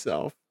and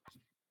myself.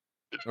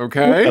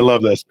 Okay? I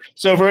love this.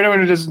 So for anyone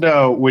who doesn't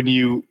know, when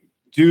you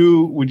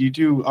do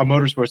a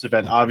motorsports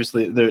event,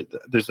 obviously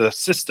there's a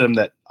system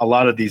that a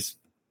lot of these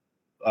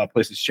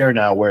places share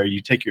now, where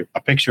you take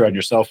a picture on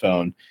your cell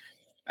phone,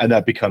 and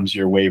that becomes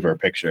your waiver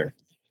picture.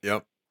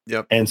 Yep.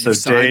 And so you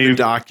sign the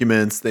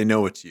documents, they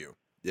know it's you.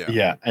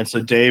 Yeah. And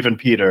so Dave and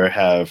Peter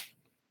have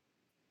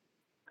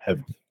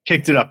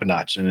kicked it up a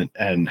notch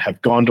and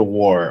have gone to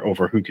war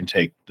over who can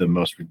take the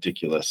most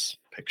ridiculous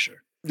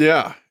picture.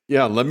 Yeah.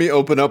 Let me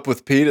open up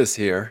with PETA's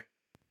here.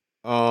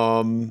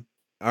 All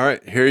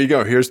right, here you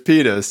go. Here's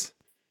PETA's.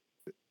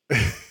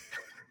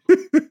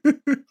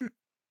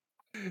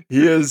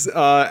 He is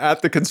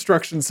at the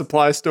construction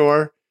supply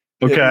store.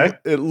 Okay.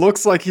 It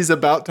looks like he's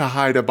about to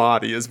hide a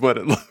body, is what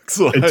it looks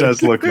like. It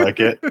does look like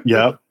it.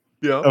 Yep.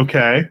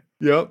 Okay.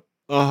 Yep.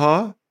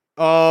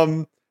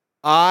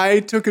 I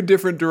took a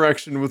different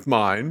direction with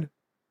mine.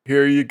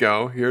 Here you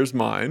go. Here's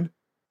mine.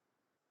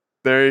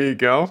 There you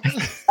go.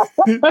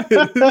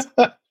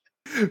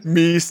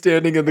 Me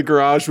standing in the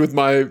garage with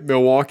my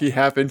Milwaukee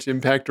 1/2-inch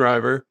impact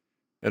driver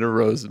and a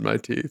rose in my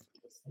teeth.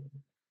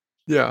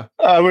 Yeah.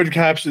 I would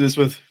capture this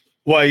with,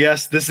 why,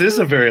 yes, this is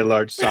a very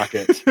large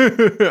socket.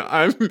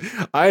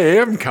 I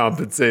am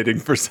compensating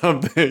for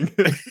something.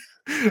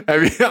 I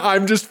mean,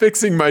 I'm just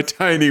fixing my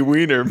tiny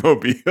wiener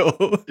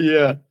mobile.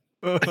 Yeah.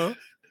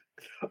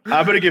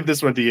 I'm going to give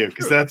this one to you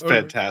because that's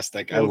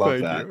fantastic. I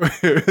love that.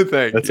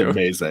 Thank you. That's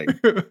amazing.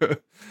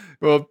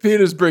 Well,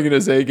 Peter's bringing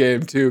his A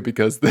game too,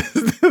 because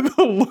the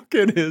look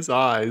in his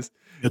eyes.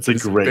 It's a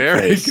great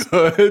very face.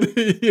 Good.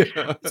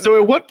 Yeah. So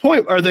at what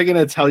point are they going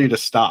to tell you to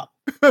stop?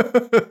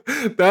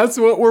 That's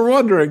what we're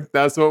wondering.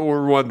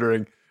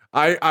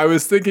 I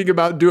was thinking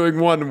about doing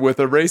one with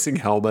a racing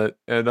helmet,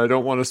 and I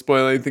don't want to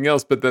spoil anything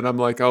else, but then I'm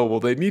like, oh, well,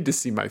 they need to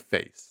see my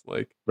face.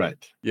 Like, right.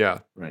 Yeah.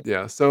 Right.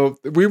 Yeah. So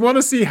we want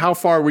to see how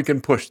far we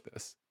can push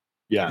this.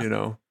 Yeah.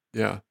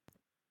 Yeah.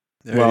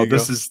 Well,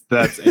 that's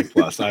A+.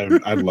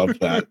 I love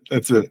that.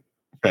 That's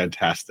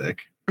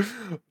fantastic.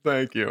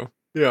 Thank you.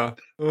 Yeah.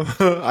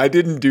 I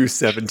didn't do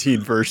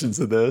 17 versions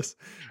of this.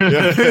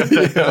 Yeah.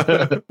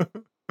 Yeah.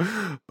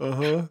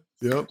 Uh-huh.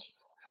 Yep.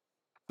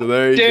 So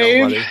there you go,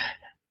 Dave, buddy.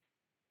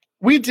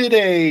 we did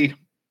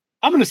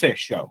I'm gonna say a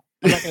show.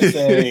 I'm not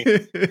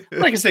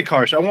gonna say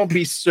car show. I won't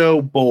be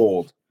so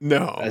bold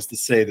as to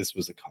say this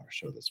was a car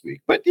show this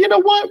week. But you know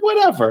what?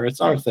 Whatever.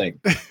 It's our thing.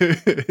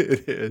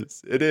 It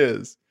is. It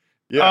is.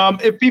 Yeah.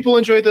 If people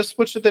enjoy this,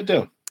 what should they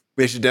do?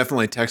 They should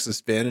definitely text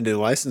us fan into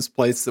license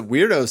plates that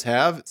weirdos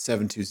have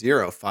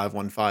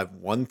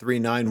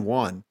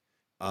 720-515-1391.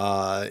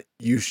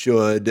 You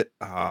should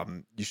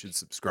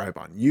subscribe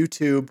on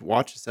YouTube,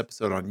 watch this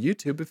episode on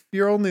YouTube. If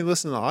you're only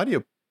listening to the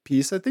audio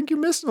piece, I think you're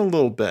missing a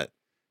little bit.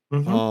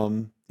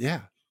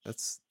 Yeah,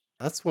 that's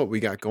what we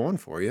got going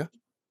for you.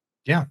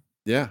 Yeah.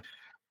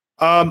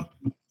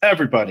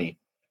 Everybody,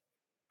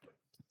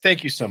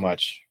 thank you so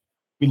much.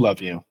 We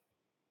love you.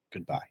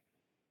 Goodbye.